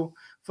fresh new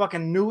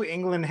fucking New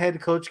England head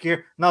coach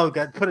gear. No,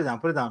 put it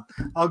down.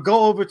 I'll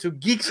go over to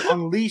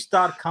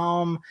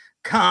geeksunleashed.com.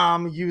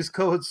 Use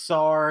code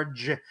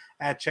SARGE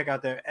at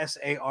checkout there.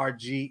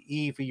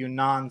 SARGE for you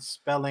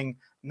non-spelling,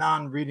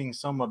 non-reading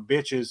son of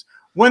bitches.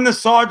 When the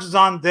Sarge is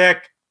on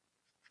deck,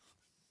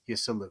 you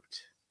salute.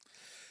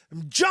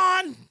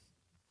 John,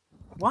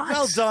 what?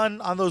 Well done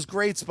on those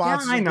great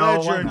sponsors. Yeah, I I'm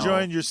know, glad you're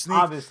enjoying your sneak.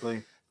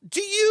 Obviously.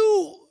 Do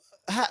you?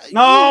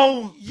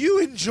 No. You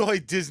enjoy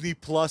Disney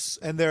Plus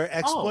and their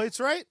exploits,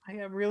 right? I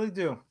really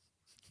do.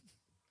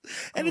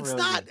 And it's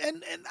really not,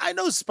 and I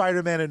know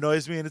Spider-Man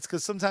annoys me, and it's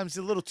because sometimes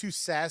he's a little too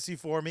sassy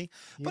for me.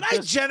 But I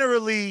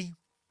generally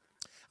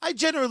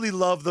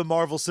love the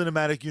Marvel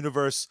Cinematic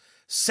Universe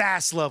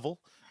sass level.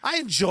 I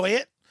enjoy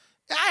it.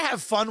 I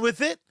have fun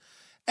with it.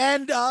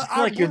 And I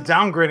feel like you're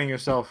downgrading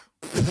yourself.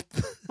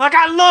 Like,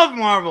 I love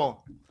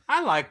Marvel.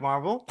 I like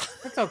Marvel.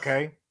 It's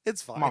okay.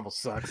 It's fine. Marvel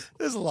sucks.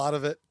 There's a lot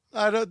of it.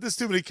 There's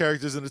too many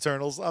characters in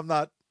Eternals. I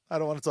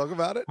don't want to talk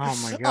about it. Oh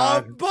my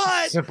god!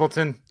 But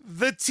simpleton.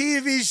 The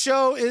TV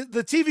show,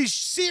 the TV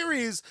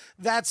series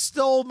that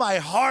stole my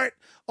heart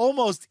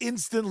almost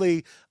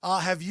instantly.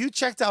 Have you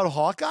checked out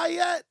Hawkeye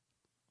yet?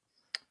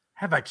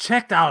 Have I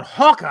checked out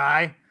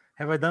Hawkeye?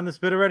 Have I done this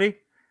bit already?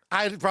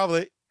 I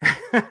probably.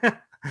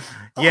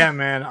 Yeah,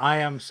 man. I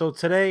am. So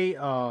today,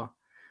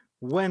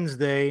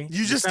 Wednesday.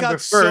 You just December got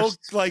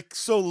 1st.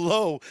 so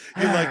low.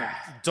 You're like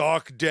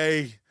dark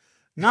day.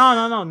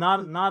 No,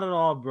 not at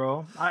all,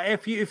 bro.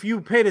 If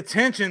you paid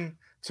attention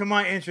to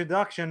my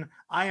introduction,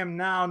 I am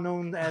now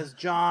known as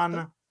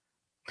John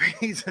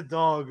Pizza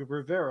Dog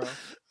Rivera.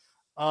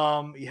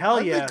 Hell yeah!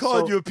 I've been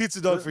calling you a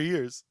pizza dog for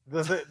years.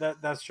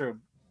 That's true.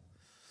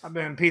 I've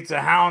been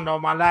pizza hound all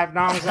my life.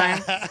 Know what I'm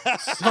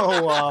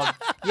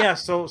saying?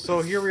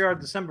 So here we are,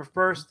 December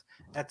 1st,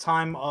 at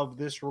time of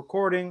this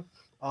recording.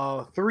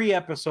 3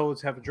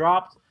 episodes have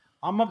dropped.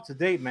 I'm up to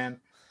date, man.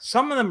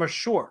 Some of them are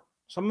short.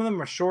 Some of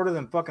them are shorter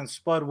than fucking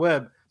Spud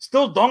Webb.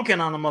 Still dunking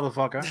on the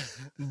motherfucker,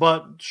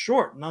 but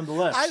short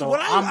nonetheless.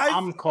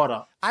 I'm caught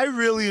up. I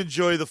really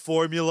enjoy the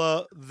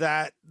formula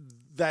that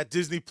that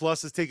Disney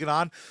Plus has taken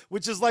on,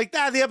 which is like,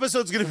 the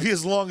episode's going to be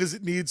as long as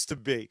it needs to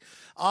be.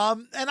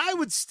 And I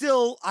would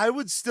still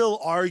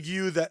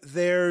argue that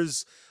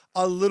there's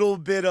a little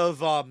bit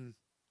of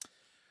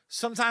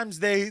sometimes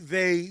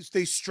they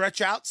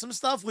stretch out some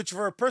stuff, which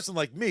for a person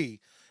like me,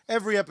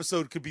 every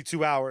episode could be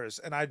 2 hours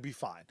and I'd be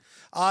fine.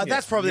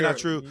 That's probably not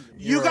true.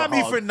 You got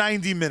me for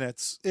 90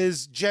 minutes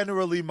is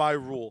generally my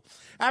rule.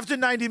 After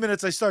 90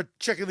 minutes, I start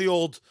checking the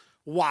old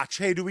watch.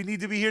 Hey, do we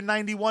need to be here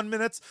 91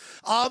 minutes?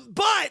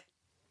 But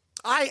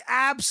I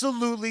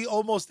absolutely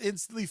almost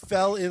instantly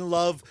fell in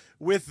love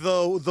with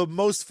the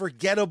most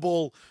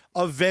forgettable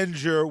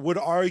Avenger, would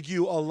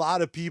argue a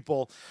lot of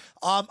people.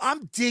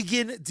 I'm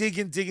digging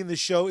the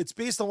show. It's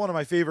based on one of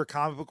my favorite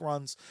comic book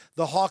runs,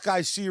 the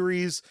Hawkeye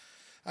series.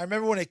 I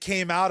remember when it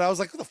came out, I was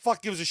like, who the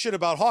fuck gives a shit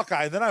about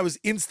Hawkeye? And then I was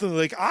instantly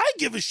like, I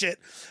give a shit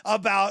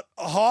about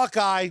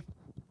Hawkeye.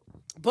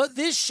 But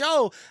this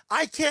show,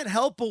 I can't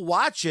help but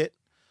watch it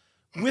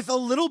with a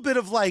little bit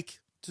of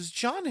like, does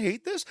Jon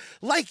hate this?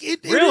 Like,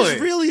 it is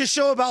really a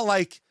show about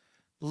like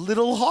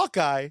little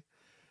Hawkeye.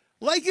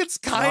 Like, it's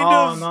kind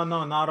of... No,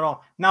 not at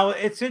all. Now,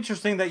 it's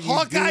interesting that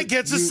Hawkeye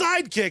gets a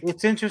sidekick.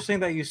 It's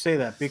interesting that you say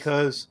that,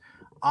 because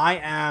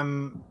I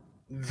am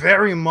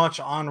very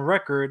much on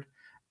record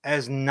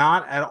as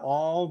not at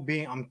all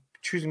being... I'm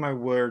choosing my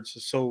words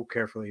so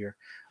carefully here.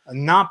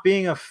 Not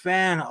being a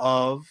fan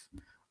of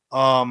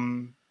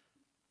sidekicks.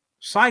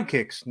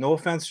 No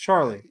offense,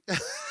 Charlie.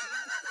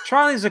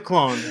 Charlie's a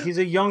clone. He's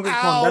a younger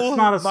clone. That's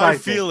not a sidekick. My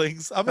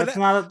feelings. I'm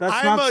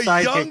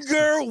a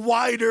younger,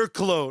 wider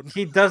clone.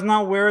 He does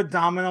not wear a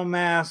domino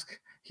mask.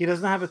 He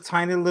doesn't have a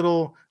tiny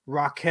little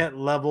rocket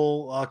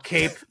level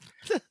cape.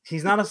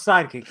 He's not a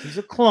sidekick. He's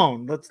a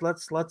clone. Let's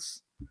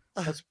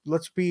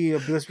be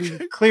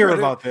clear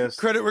about this.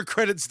 Credit where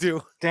credit's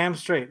due. Damn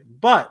straight.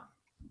 But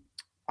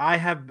I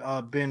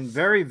have been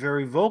very,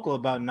 very vocal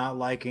about not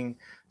liking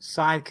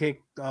sidekick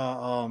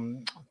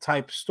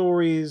type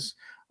stories.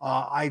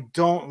 I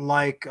don't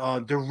like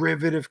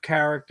derivative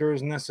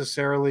characters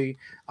necessarily.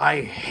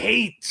 I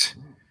hate,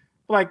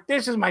 like,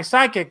 this is my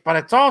sidekick, but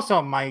it's also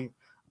my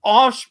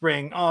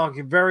offspring. Oh,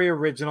 very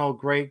original.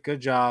 Great. Good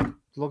job.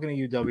 Looking at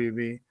you,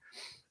 WB.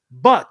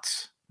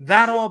 But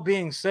that all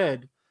being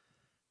said,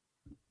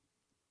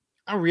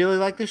 I really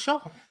like the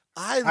show.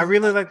 I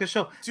really like the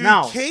show. Dude,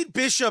 now, Kate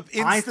Bishop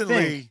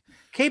instantly.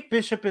 Kate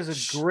Bishop is a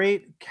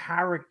great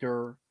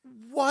character.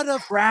 What a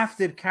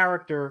crafted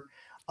character.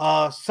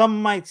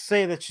 Some might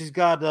say that she's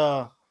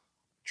got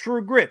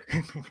True Grit.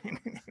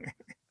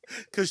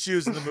 Because she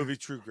was in the movie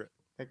True Grit.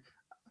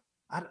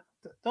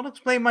 Don't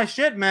explain my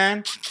shit,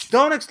 man.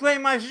 Don't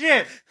explain my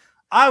shit.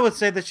 I would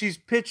say that she's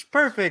pitch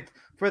perfect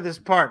for this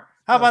part.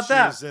 How about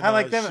that? I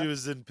like that. She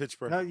was in Pitch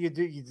Perfect. No, you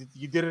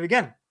did it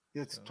again.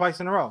 It's twice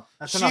in a row.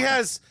 That's she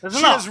has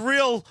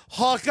real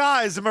Hawk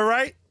eyes. Am I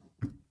right?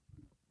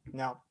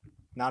 No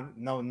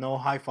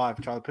high five,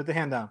 Charlie. Put the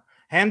hand down.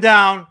 Hand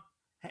down.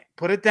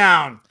 Put it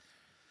down.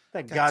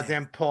 That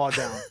goddamn paw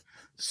down.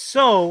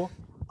 So,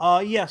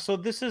 so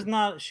this is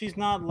not, she's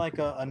not like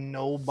a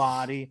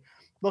nobody.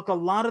 Look, a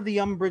lot of the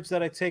umbrage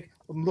that I take,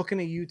 I'm looking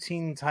at you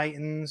Teen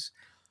Titans,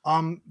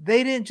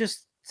 they didn't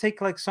just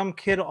take like some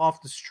kid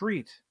off the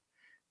street.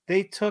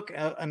 They took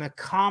an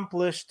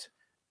accomplished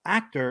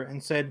actor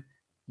and said,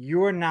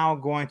 you're now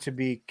going to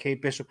be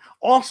Kate Bishop.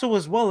 Also,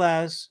 as well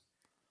as,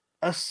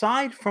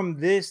 aside from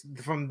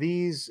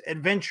these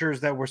adventures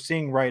that we're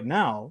seeing right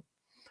now,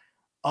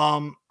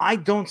 I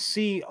don't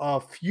see a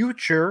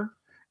future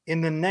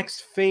in the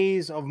next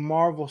phase of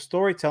Marvel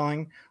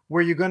storytelling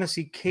where you're going to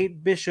see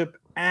Kate Bishop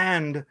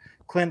and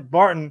Clint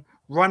Barton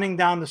running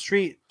down the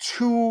street,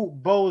 two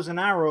bows and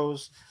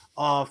arrows,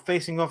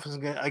 facing off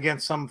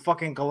against some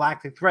fucking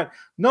galactic threat.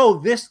 No,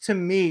 this to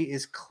me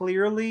is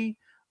clearly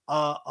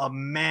a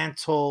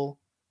mantle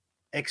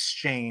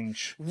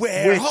exchange.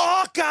 We're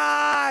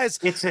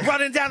Hawkeyes. It's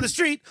running down the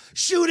street,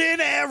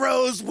 shooting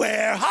arrows.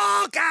 We're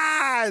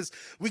Hawkeyes.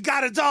 We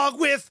got a dog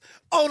with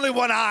only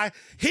one eye.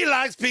 He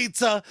likes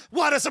pizza.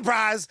 What a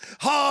surprise.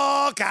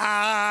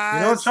 Hawkeyes.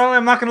 You know, Charlie,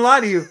 I'm not going to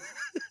lie to you.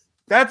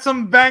 That's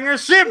some banger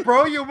shit,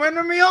 bro. You're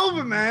winning me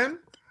over, man.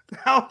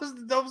 That was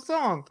the dope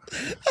song.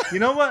 You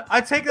know what?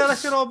 I take that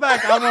shit all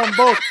back. I want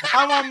both.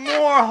 I want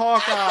more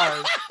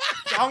Hawkeyes.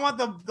 I want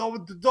the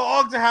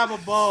dog to have a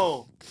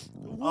bow.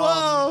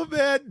 Whoa,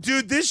 man,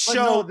 dude! This show.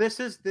 No, this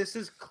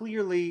is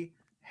clearly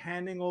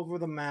handing over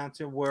the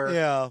mantle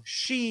where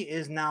she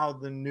is now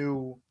the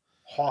new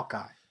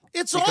Hawkeye.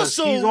 It's because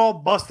also he's all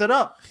busted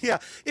up. Yeah,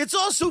 it's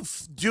also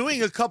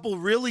doing a couple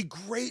really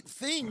great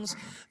things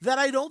that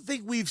I don't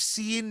think we've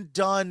seen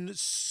done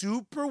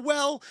super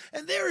well.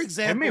 And they're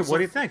examples. What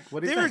do you think?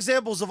 They're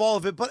examples of all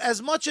of it. But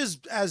as much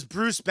as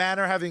Bruce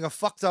Banner having a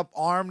fucked up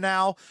arm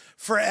now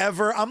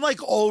forever, I'm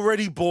like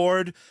already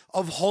bored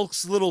of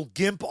Hulk's little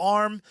gimp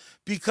arm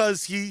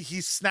because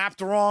he snapped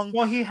wrong.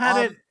 Well, he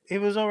had it. It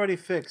was already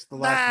fixed the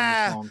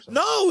last time.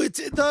 No, it's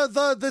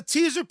the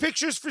teaser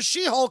pictures for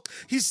She-Hulk.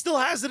 He still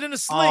has it in a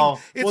sling.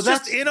 It's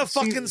just in a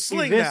fucking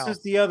sling now. This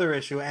is the other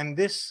issue, and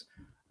this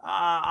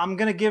I'm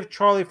gonna give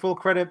Charlie full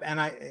credit, and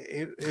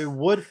it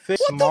would fit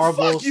What the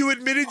Marvel's. fuck? You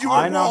admitted you were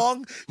I know.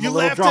 wrong. I'm You a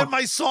little laughed at drunk.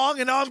 my song,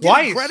 and now I'm Twice.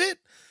 getting credit.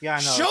 Yeah, I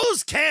know.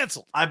 Show's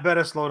canceled. I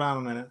better slow down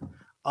a minute.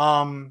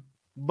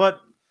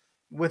 But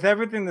with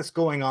everything that's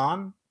going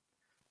on,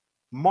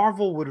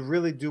 Marvel would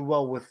really do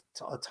well with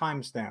a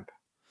timestamp,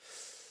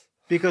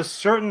 because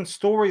certain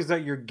stories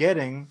that you're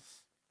getting,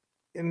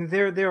 and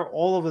they're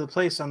all over the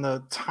place on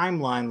the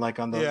timeline, like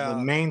on the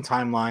main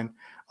timeline,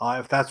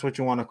 if that's what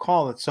you want to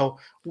call it. So,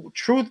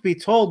 truth be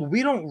told,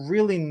 we don't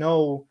really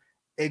know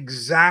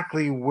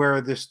exactly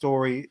when this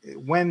story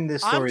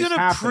is happening. I'm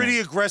gonna pretty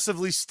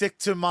aggressively stick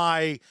to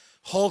my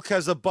Hulk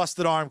has a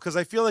busted arm, because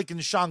I feel like in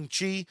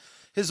Shang-Chi,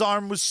 his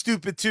arm was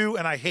stupid too,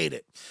 and I hate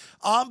it.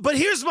 But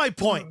here's my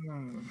point.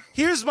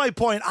 Here's my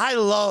point. I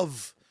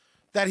love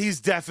that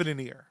he's deaf in an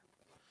ear.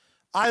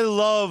 I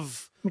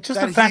love just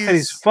the fact that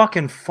he's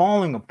fucking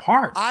falling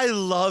apart. I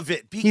love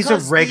it because he's a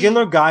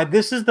regular guy.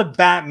 This is the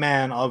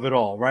Batman of it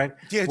all, right?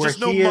 Yeah, just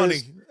no money.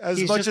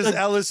 As much as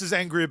Ellis is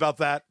angry about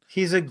that.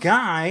 He's a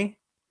guy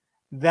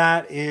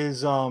that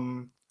is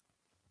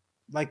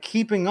like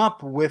keeping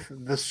up with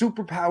the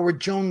superpowered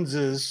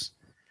Joneses,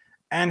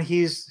 and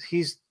he's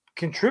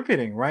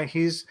contributing, right?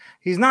 He's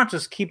not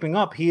just keeping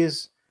up, he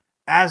is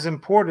as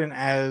important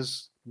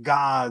as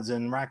gods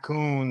and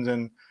raccoons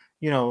and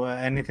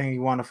anything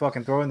you want to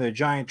fucking throw in there,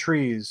 giant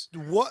trees.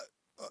 What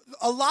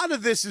a lot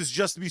of this is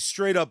just me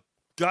straight up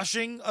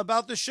gushing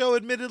about the show,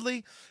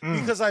 admittedly,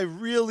 because I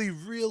really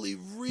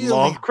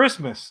love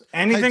Christmas.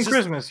 Anything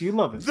Christmas, you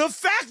love it. The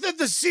fact that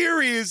the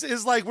series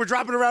is like we're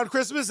dropping around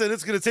Christmas and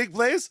it's going to take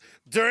place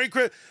during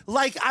Christmas.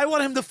 Like, I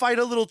want him to fight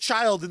a little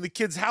child in the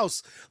kid's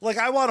house. Like,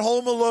 I want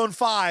Home Alone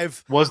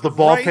 5. Was the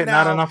ball pit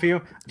not enough for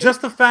you?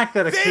 Just the fact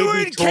that they were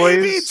in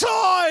KB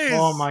Toys.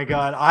 Oh my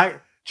God. I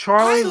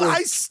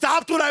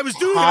stopped what I was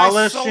doing and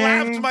I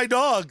slapped my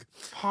dog.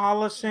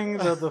 Polishing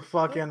the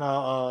fucking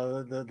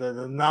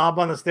the knob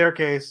on the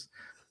staircase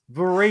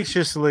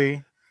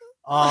voraciously.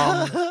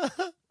 I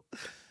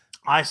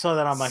saw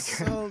that. I'm like,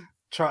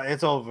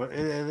 it's over.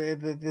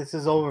 This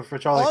is over for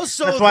Charlie.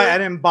 Also, that's why I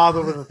didn't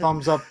bother with a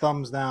thumbs up,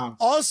 thumbs down.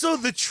 Also,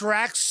 the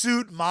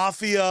tracksuit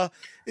mafia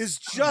is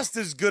just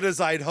as good as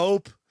I'd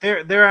hope.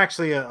 They're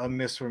actually a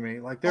miss for me.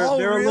 Like they're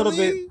really?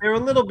 a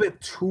little bit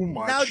too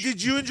much. Now,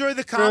 did you enjoy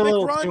the comic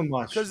run? Too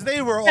much, because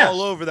they were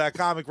all over that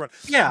comic run.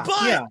 Yeah,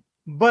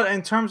 But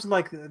in terms of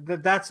like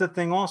that's the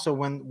thing. Also,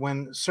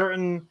 when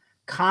certain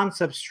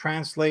concepts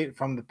translate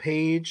from the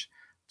page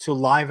to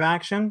live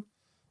action,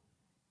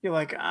 you're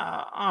like,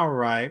 all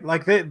right.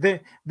 Like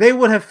they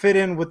would have fit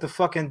in with the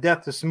fucking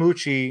Death to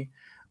Smoochie,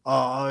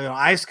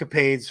 Ice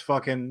Capades,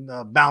 fucking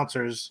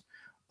bouncers.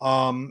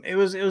 It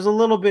was a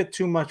little bit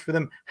too much for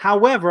them.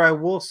 However, I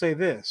will say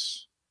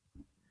this.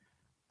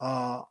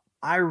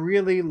 I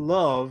really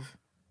love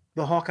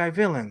the Hawkeye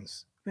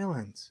villains.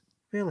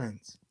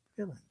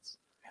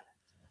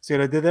 See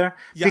what I did there?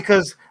 Yeah.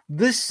 Because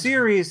this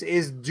series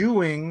is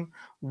doing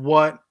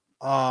what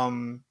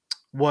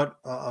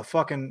a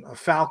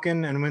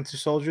Falcon and Winter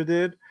Soldier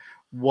did,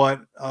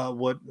 what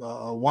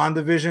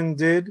WandaVision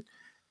did.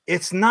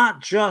 It's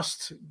not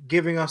just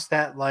giving us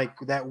that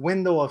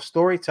window of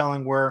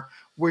storytelling where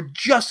we're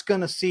just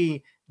gonna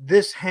see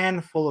this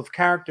handful of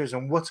characters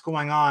and what's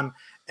going on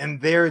in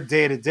their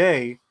day to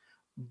day,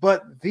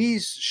 but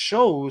these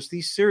shows,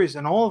 these series,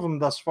 and all of them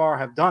thus far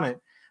have done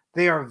it.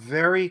 They are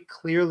very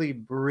clearly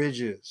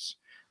bridges.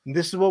 And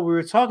this is what we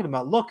were talking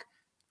about. Look,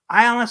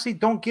 I honestly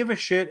don't give a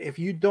shit if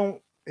you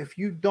don't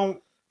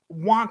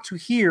want to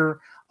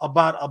hear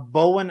about a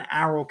bow and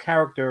arrow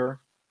character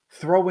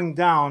throwing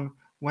down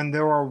when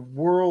there are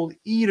world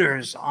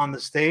eaters on the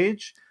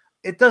stage.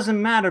 It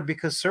doesn't matter,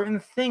 because certain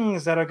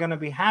things that are going to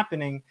be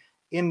happening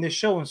in this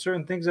show and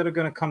certain things that are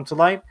going to come to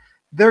light,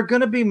 they're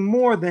going to be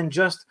more than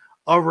just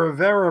a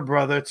Rivera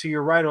brother to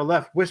your right or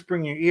left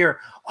whispering in your ear,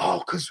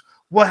 oh, because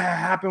what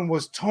happened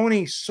was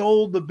Tony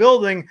sold the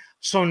building,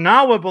 so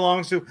now it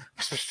belongs to.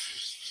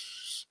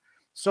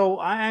 So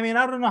I mean,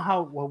 I don't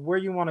know where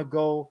you want to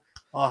go,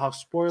 how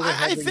spoiler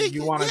heavy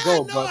you want to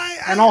go, but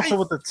also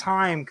with the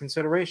time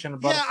consideration.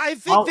 But yeah, I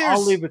think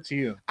I'll leave it to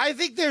you. I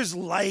think there's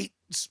light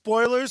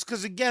spoilers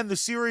because again, the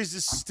series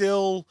is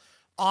still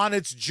on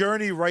its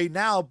journey right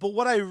now. But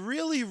what I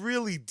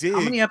really dig. How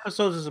many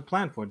episodes is it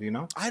planned for? Do you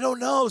know? I don't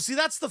know. See,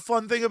 that's the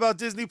fun thing about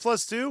Disney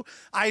Plus too.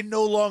 I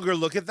no longer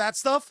look at that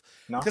stuff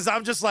because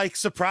I'm just like,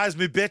 surprise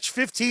me, bitch.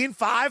 15,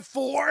 5,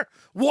 4,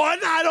 1.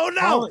 I don't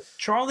know.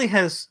 Charlie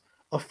has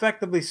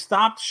effectively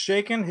stopped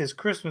shaking his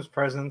Christmas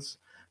presents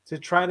to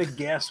try to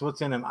guess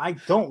what's in them. I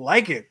don't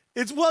like it.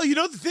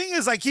 The thing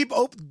is, I keep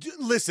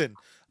listen.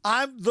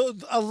 I'm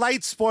a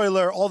light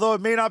spoiler, although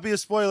it may not be a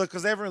spoiler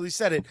because they haven't really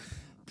said it.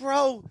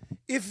 Bro,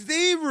 if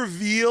they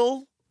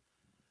reveal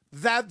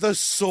that the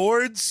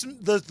swordsman,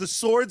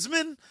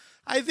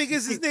 I think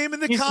is his name in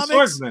the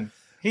comics.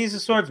 He's a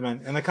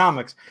swordsman in the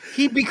comics.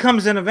 He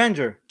becomes an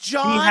Avenger.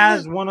 Jon, he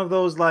has one of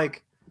those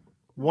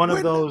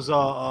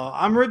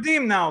I'm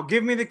redeemed now.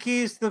 Give me the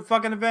keys to the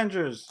fucking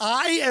Avengers.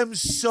 I am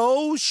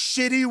so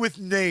shitty with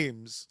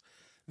names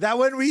that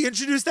when we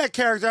introduced that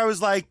character, I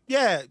was like,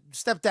 yeah,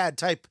 stepdad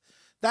type.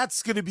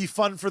 That's going to be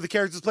fun for the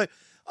characters to play.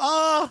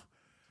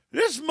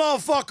 This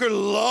motherfucker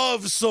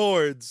loves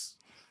swords.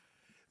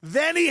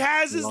 Then he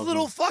has his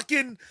little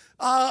fucking,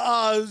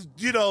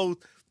 oh,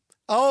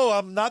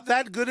 I'm not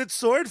that good at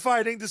sword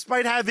fighting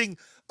despite having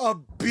a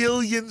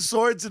billion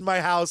swords in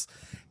my house.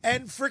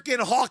 And freaking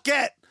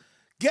Hawkette.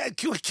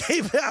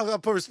 I'll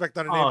put respect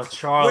on her name. Oh,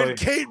 Charlie. When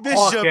Kate Bishop.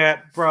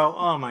 Hawkette, bro.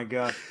 Oh, my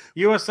God.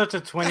 You are such a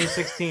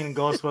 2016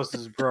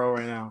 Ghostbusters bro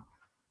right now.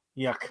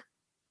 Yuck.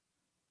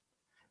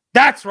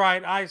 That's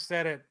right. I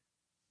said it.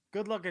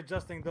 Good luck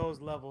adjusting those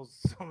levels,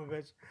 son of a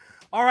bitch.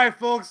 All right,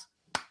 folks.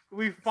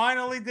 We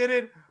finally did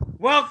it.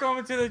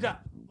 Welcome to the job.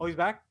 Oh, he's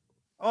back?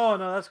 Oh,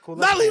 no, that's cool.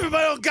 Not leaving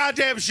my own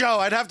goddamn show.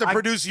 I'd have to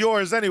produce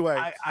yours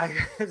anyway.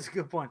 That's a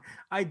good point.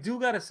 I do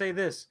got to say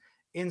this.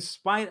 In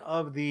spite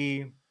of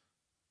the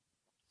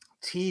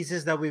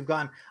teases that we've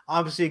gotten,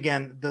 obviously,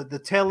 again, the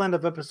tail end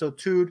of episode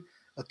two,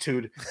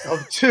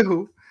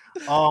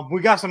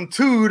 we got some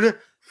tood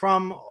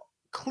from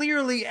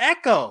clearly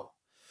Echo.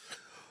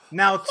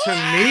 Now, to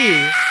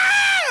me,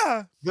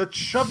 the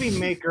chubby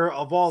maker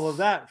of all of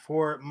that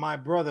for my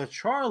brother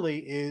Charlie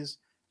is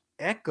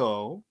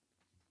Echo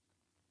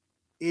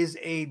is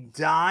a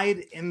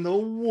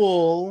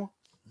dyed-in-the-wool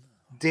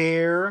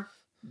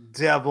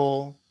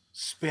Daredevil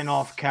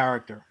spin-off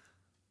character.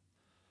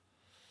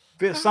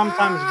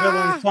 Sometimes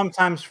villain,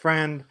 sometimes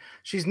friend.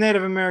 She's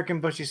Native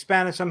American, but she's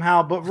Spanish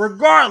somehow. But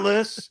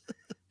regardless,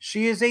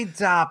 she is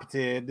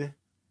adopted.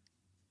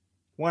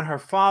 When her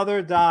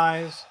father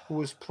dies, who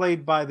was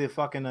played by the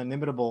fucking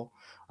inimitable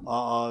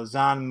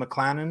Zahn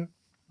McClanahan,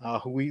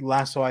 who we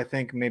last saw, I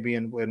think, maybe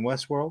in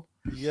Westworld.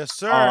 Yes,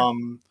 sir.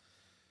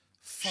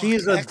 She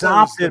is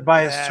adopted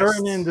by a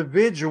certain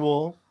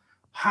individual,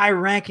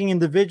 high-ranking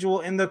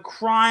individual in the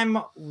crime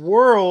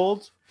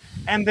world.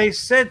 And they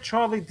said,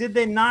 Charlie, did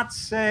they not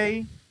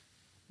say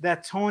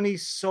that Tony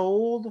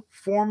sold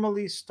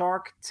formerly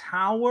Stark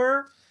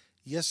Tower?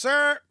 Yes,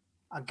 sir.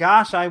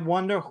 Gosh, I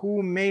wonder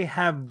who may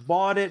have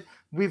bought it.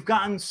 We've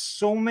gotten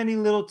so many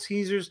little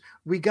teasers.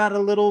 We got a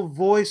little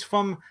voice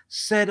from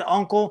said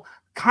uncle.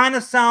 Kind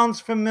of sounds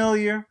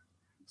familiar.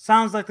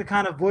 Sounds like the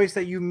kind of voice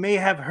that you may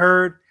have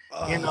heard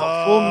in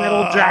a Full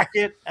Metal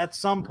Jacket at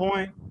some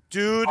point.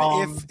 Dude,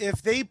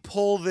 if they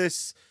pull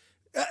this...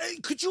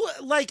 could you,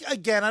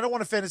 again, I don't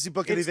want to fantasy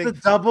book anything. It's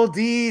the double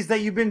D's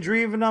that you've been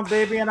dreaming of,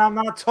 baby, and I'm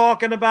not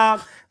talking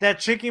about that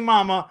chicky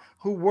mama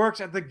who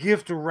works at the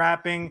gift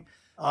wrapping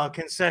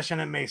concession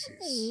at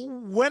Macy's.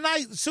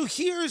 So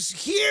here's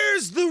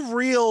the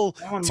real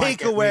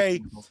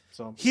takeaway.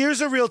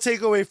 Here's a real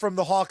takeaway from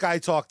the Hawkeye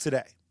talk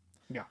today.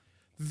 Yeah.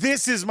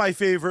 This is my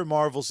favorite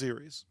Marvel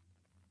series.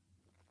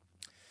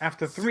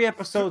 After 3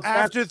 episodes.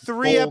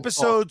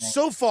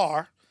 So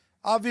far,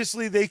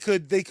 obviously they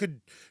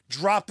could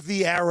drop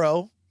the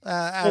arrow,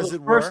 as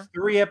it were. The first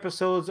 3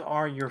 episodes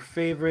are your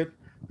favorite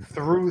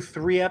through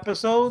 3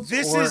 episodes?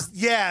 This is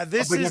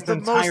the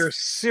entire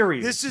most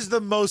series. This is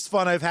the most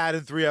fun I've had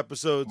in 3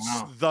 episodes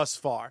thus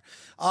far.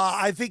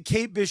 I think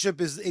Kate Bishop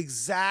is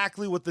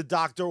exactly what the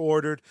doctor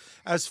ordered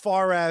as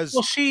far as...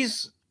 Well,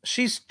 she's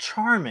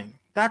charming.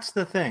 That's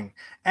the thing.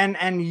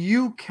 And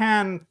you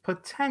can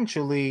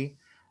potentially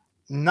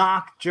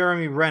knock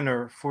Jeremy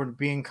Renner for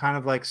being kind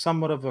of like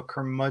somewhat of a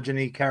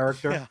curmudgeon-y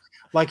character. Yeah.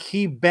 Like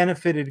he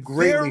benefited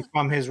greatly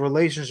from his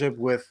relationship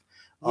with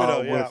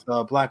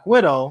Black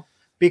Widow,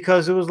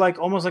 because it was like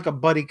almost like a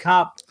buddy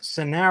cop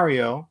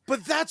scenario.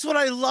 But that's what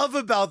I love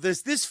about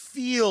this. This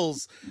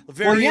feels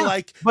very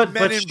Men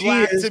in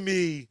Black to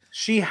me.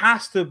 She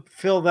has to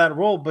fill that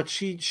role, but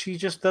she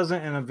just does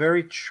it in a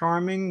very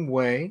charming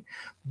way.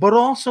 But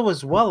also,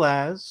 as well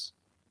as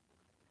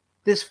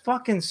this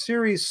fucking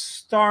series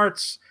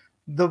starts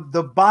the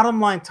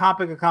bottom line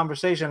topic of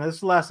conversation. This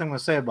is the last thing I'm going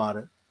to say about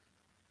it.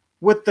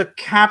 With the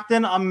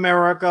Captain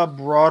America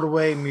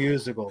Broadway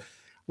musical,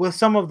 with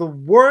some of the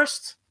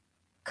worst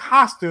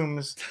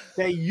costumes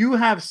that you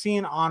have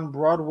seen on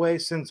Broadway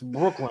since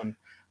Brooklyn,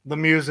 the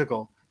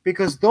musical,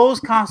 because those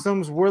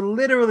costumes were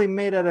literally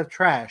made out of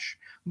trash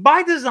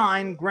by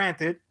design,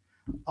 granted.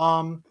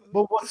 But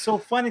what's so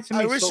funny to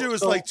me, I wish it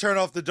was like Turn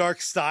Off the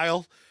Dark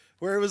style,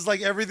 where it was like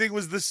everything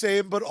was the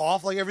same but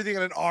off, like everything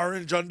had an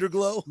orange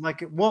underglow.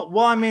 Like, well,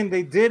 I mean,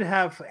 they did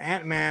have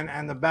Ant-Man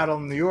and the Battle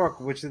of New York,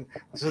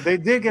 so they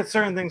did get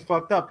certain things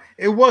fucked up.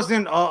 It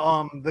wasn't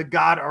the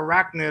god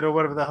Arachnid or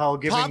whatever the hell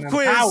giving them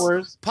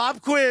powers. Pop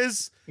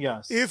quiz.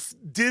 Yes. If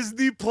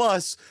Disney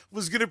Plus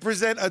was going to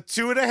present a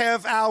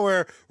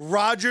 2.5-hour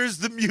Rogers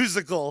the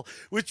Musical,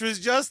 which was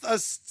just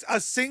a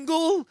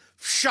single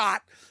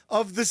shot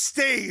of the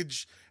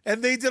stage,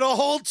 and they did a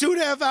whole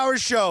 2.5-hour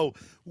show,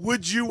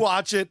 would you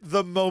watch it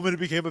the moment it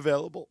became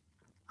available?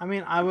 I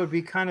mean, I would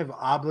be kind of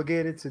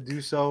obligated to do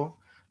so,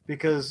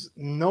 because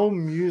no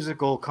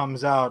musical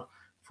comes out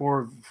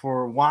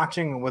for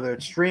watching, whether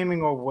it's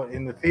streaming or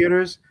in the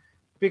theaters,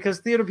 because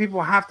theater people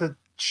have to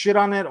shit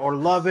on it or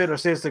love it or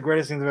say it's the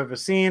greatest thing they've ever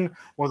seen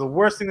or the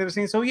worst thing they've ever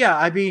seen. So yeah,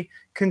 I'd be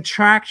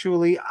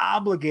contractually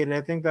obligated.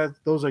 I think that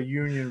those are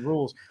union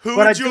rules. Who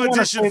would you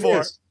audition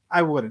for?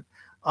 I wouldn't.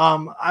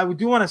 I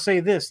do want to say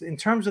this in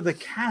terms of the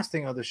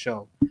casting of the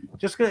show.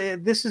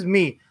 This is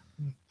me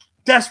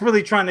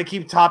desperately trying to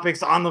keep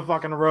topics on the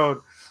fucking road.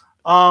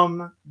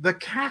 The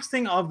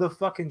casting of the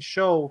fucking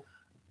show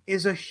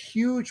is a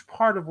huge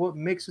part of what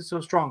makes it so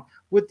strong,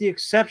 with the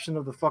exception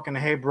of the fucking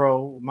Hey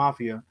Bro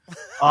Mafia.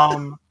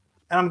 And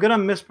I'm gonna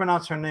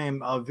mispronounce her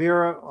name,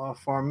 Vera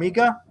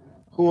Farmiga,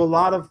 who a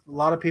lot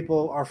of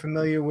people are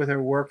familiar with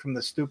her work from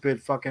the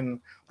stupid fucking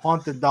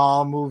Haunted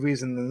Doll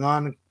movies and the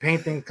Nun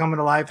painting coming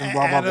to life and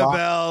blah blah blah.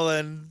 Annabelle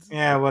and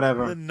yeah,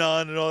 whatever. The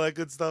Nun and all that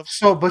good stuff.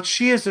 So, but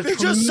she is a They're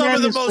just some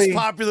of the most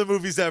popular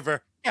movies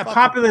ever. Yeah,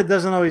 popular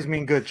doesn't always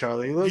mean good,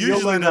 Charlie.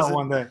 You'll learn that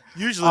one day.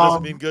 Usually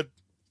doesn't mean good.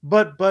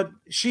 But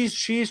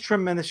she's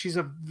tremendous. She's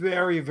a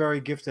very, very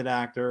gifted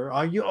actor.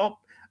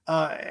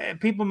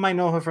 People might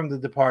know her from The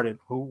Departed,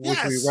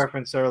 which we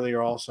referenced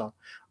earlier also.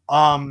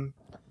 So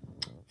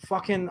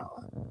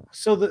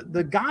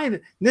the guy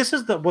this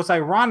is what's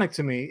ironic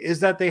to me is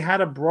that they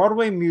had a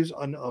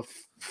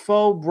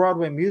faux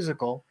Broadway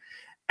musical,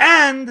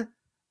 and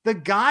the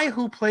guy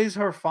who plays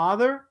her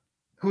father,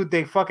 who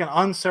they fucking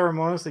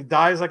unceremoniously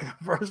dies like in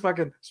the first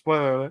fucking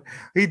spoiler alert.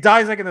 He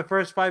dies like in the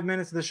first 5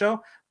 minutes of the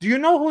show. Do you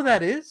know who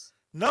that is?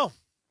 No.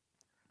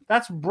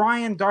 That's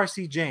Brian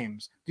Darcy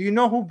James. Do you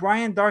know who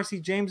Brian Darcy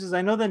James is?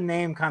 I know the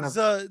name kind of.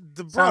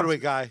 The Broadway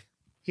guy.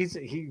 He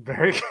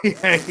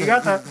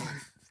got that.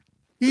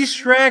 He's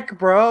Shrek,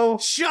 bro.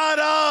 Shut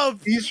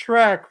up. He's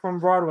Shrek from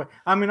Broadway.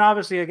 I mean,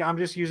 obviously, I'm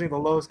just using the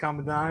lowest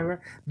common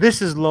denominator.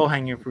 This is low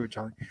hanging fruit,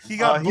 Charlie. He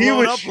got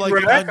blown up like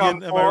an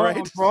onion. Am I right?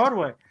 On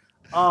Broadway.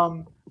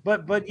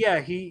 But yeah,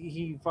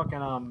 he fucking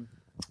I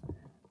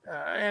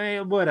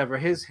mean, whatever.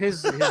 His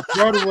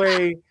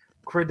Broadway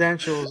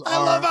credentials. I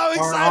love how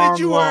excited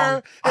you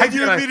were, and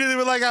you immediately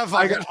were like, "I'm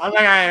fucking."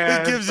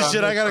 Who gives a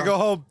shit? I gotta go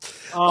home.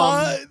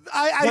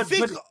 I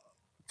think.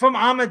 From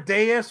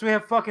Amadeus, we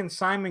have fucking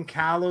Simon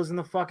Callows in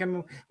the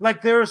fucking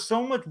like. There is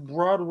so much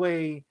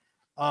Broadway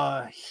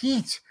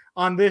heat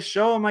on this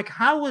show. I'm like,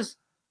 how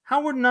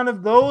would none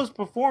of those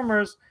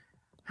performers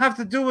have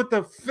to do with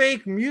the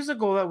fake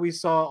musical that we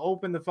saw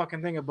open the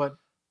fucking thing? But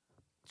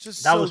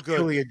just that so was good.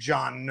 purely a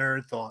John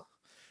nerd thought.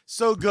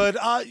 So good.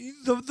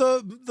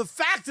 The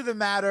fact of the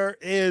matter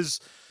is,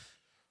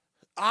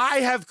 I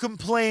have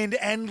complained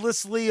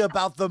endlessly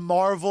about the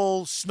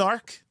Marvel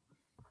snark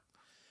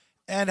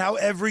and how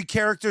every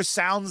character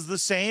sounds the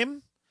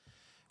same.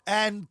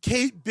 And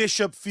Kate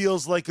Bishop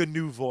feels like a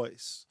new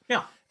voice.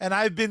 Yeah. And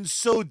I've been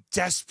so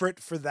desperate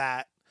for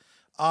that.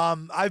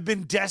 I've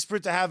been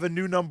desperate to have a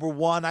new number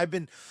one. I've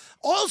been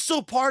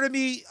also, part of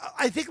me,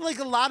 I think like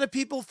a lot of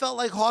people felt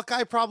like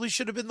Hawkeye probably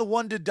should have been the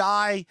one to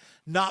die,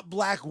 not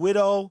Black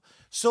Widow.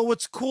 So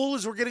what's cool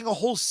is we're getting a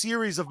whole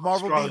series of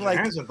Marvel being like,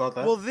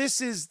 well,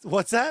 this is,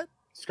 what's that?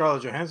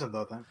 Scarlett Johansson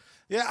thought that.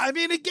 Yeah, I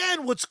mean,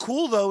 again, what's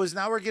cool though is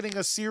now we're getting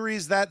a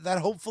series that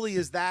hopefully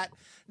is that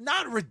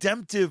not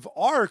redemptive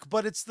arc,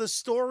 but it's the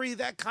story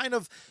that kind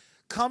of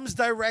comes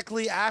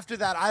directly after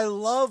that. I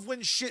love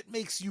when shit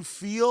makes you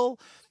feel,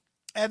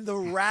 and the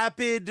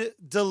rapid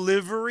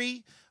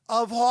delivery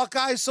of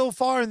Hawkeye so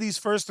far in these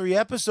first 3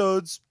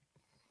 episodes,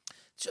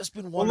 it's just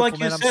been wonderful, like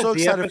man. I'm so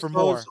excited for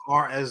more.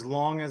 Are as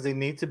long as they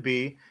need to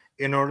be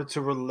in order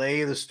to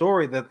relay the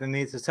story that they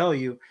need to tell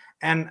you.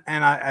 And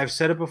I've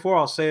said it before,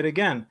 I'll say it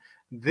again.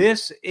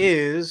 This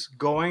is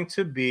going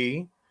to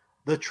be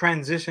the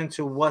transition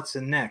to what's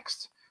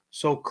next.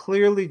 So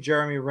clearly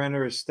Jeremy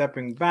Renner is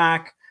stepping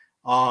back.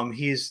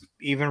 He's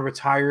even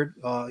retired.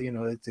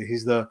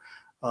 He's the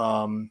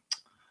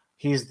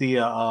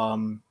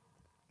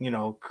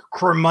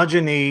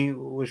curmudgeon-y,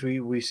 which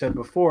we said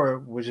before,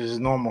 which is his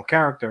normal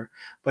character.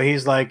 But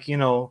he's like,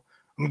 I'm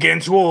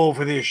getting too old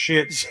for this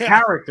shit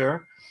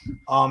character.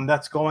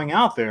 That's going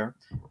out there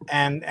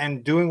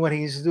and doing what he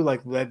needs to do,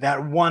 like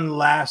that one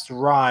last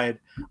ride.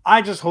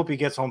 I just hope he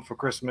gets home for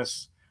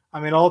Christmas. I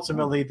mean,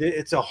 ultimately,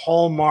 it's a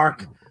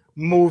Hallmark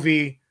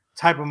movie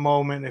type of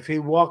moment. If he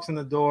walks in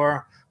the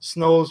door,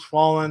 snow's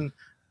falling,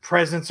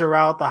 presents are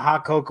out, the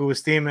hot cocoa is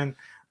steaming.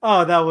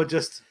 Oh, that would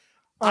just.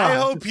 I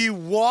hope he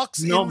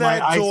walks in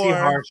that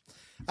door.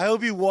 I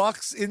hope he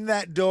walks in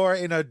that door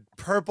in a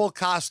purple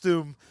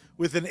costume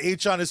with an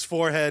H on his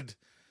forehead,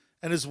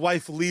 and his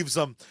wife leaves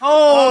him.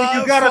 Oh,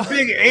 you got a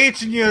big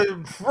H in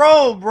your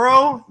fro,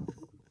 bro.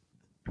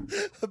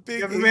 A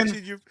big H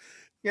in your...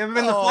 You ever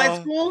been to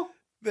flight school?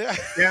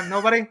 Yeah,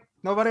 nobody?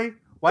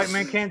 White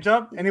man can't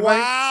jump? Anybody?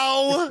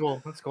 Wow.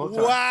 That's cool.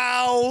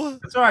 Wow.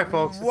 It's all right,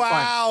 folks. It's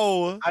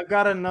wow. Fine. I've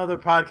got another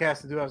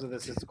podcast to do after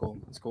this. It's cool.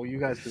 You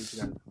guys do what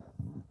you got.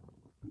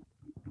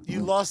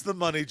 You lost the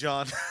money,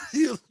 John.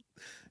 You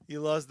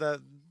lost that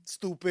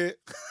stupid...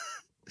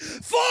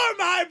 For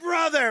my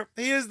brother,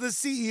 he is the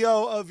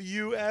CEO of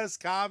US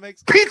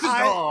Comics. Pizza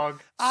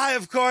Dog. I,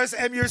 of course,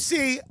 am your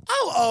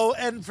COO,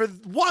 and for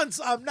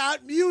once, I'm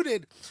not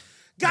muted.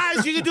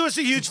 Guys, you can do us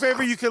a huge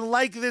favor. You can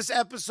like this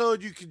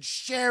episode. You can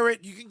share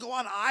it. You can go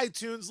on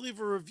iTunes, leave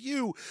a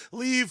review,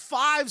 leave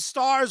 5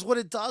 stars. What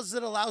it does is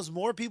it allows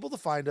more people to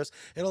find us.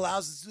 It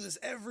allows us to do this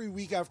every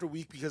week after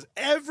week because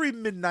every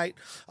midnight,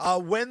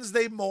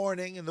 Wednesday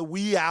morning in the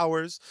wee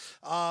hours,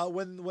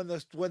 when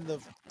the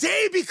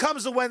day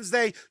becomes a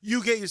Wednesday,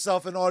 you get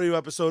yourself an audio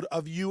episode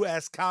of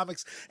US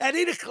Comics at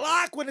 8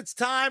 o'clock when it's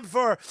time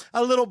for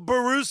a little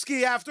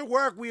Baruski after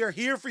work. We are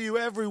here for you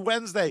every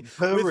Wednesday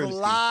with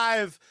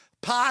live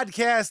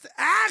podcast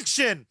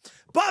action.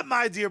 But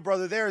my dear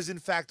brother, there is in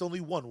fact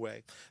only one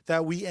way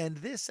that we end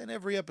this and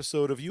every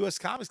episode of US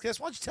Comics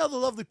Cast. Why don't you tell the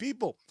lovely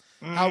people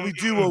how we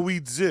do what we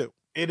do?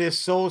 It is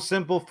so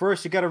simple.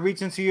 First, you got to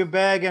reach into your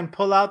bag and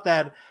pull out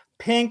that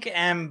pink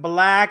and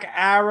black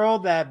arrow,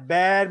 that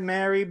bad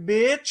Mary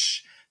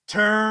bitch.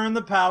 Turn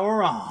the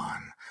power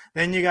on.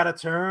 Then you got to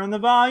turn the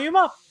volume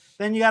up.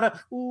 Then you got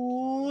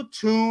to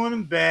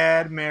tune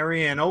Bad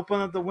Mary and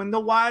open up the window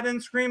wide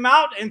and scream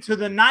out into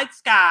the night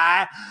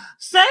sky.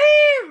 Save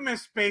me,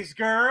 space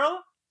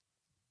girl.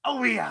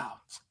 We out.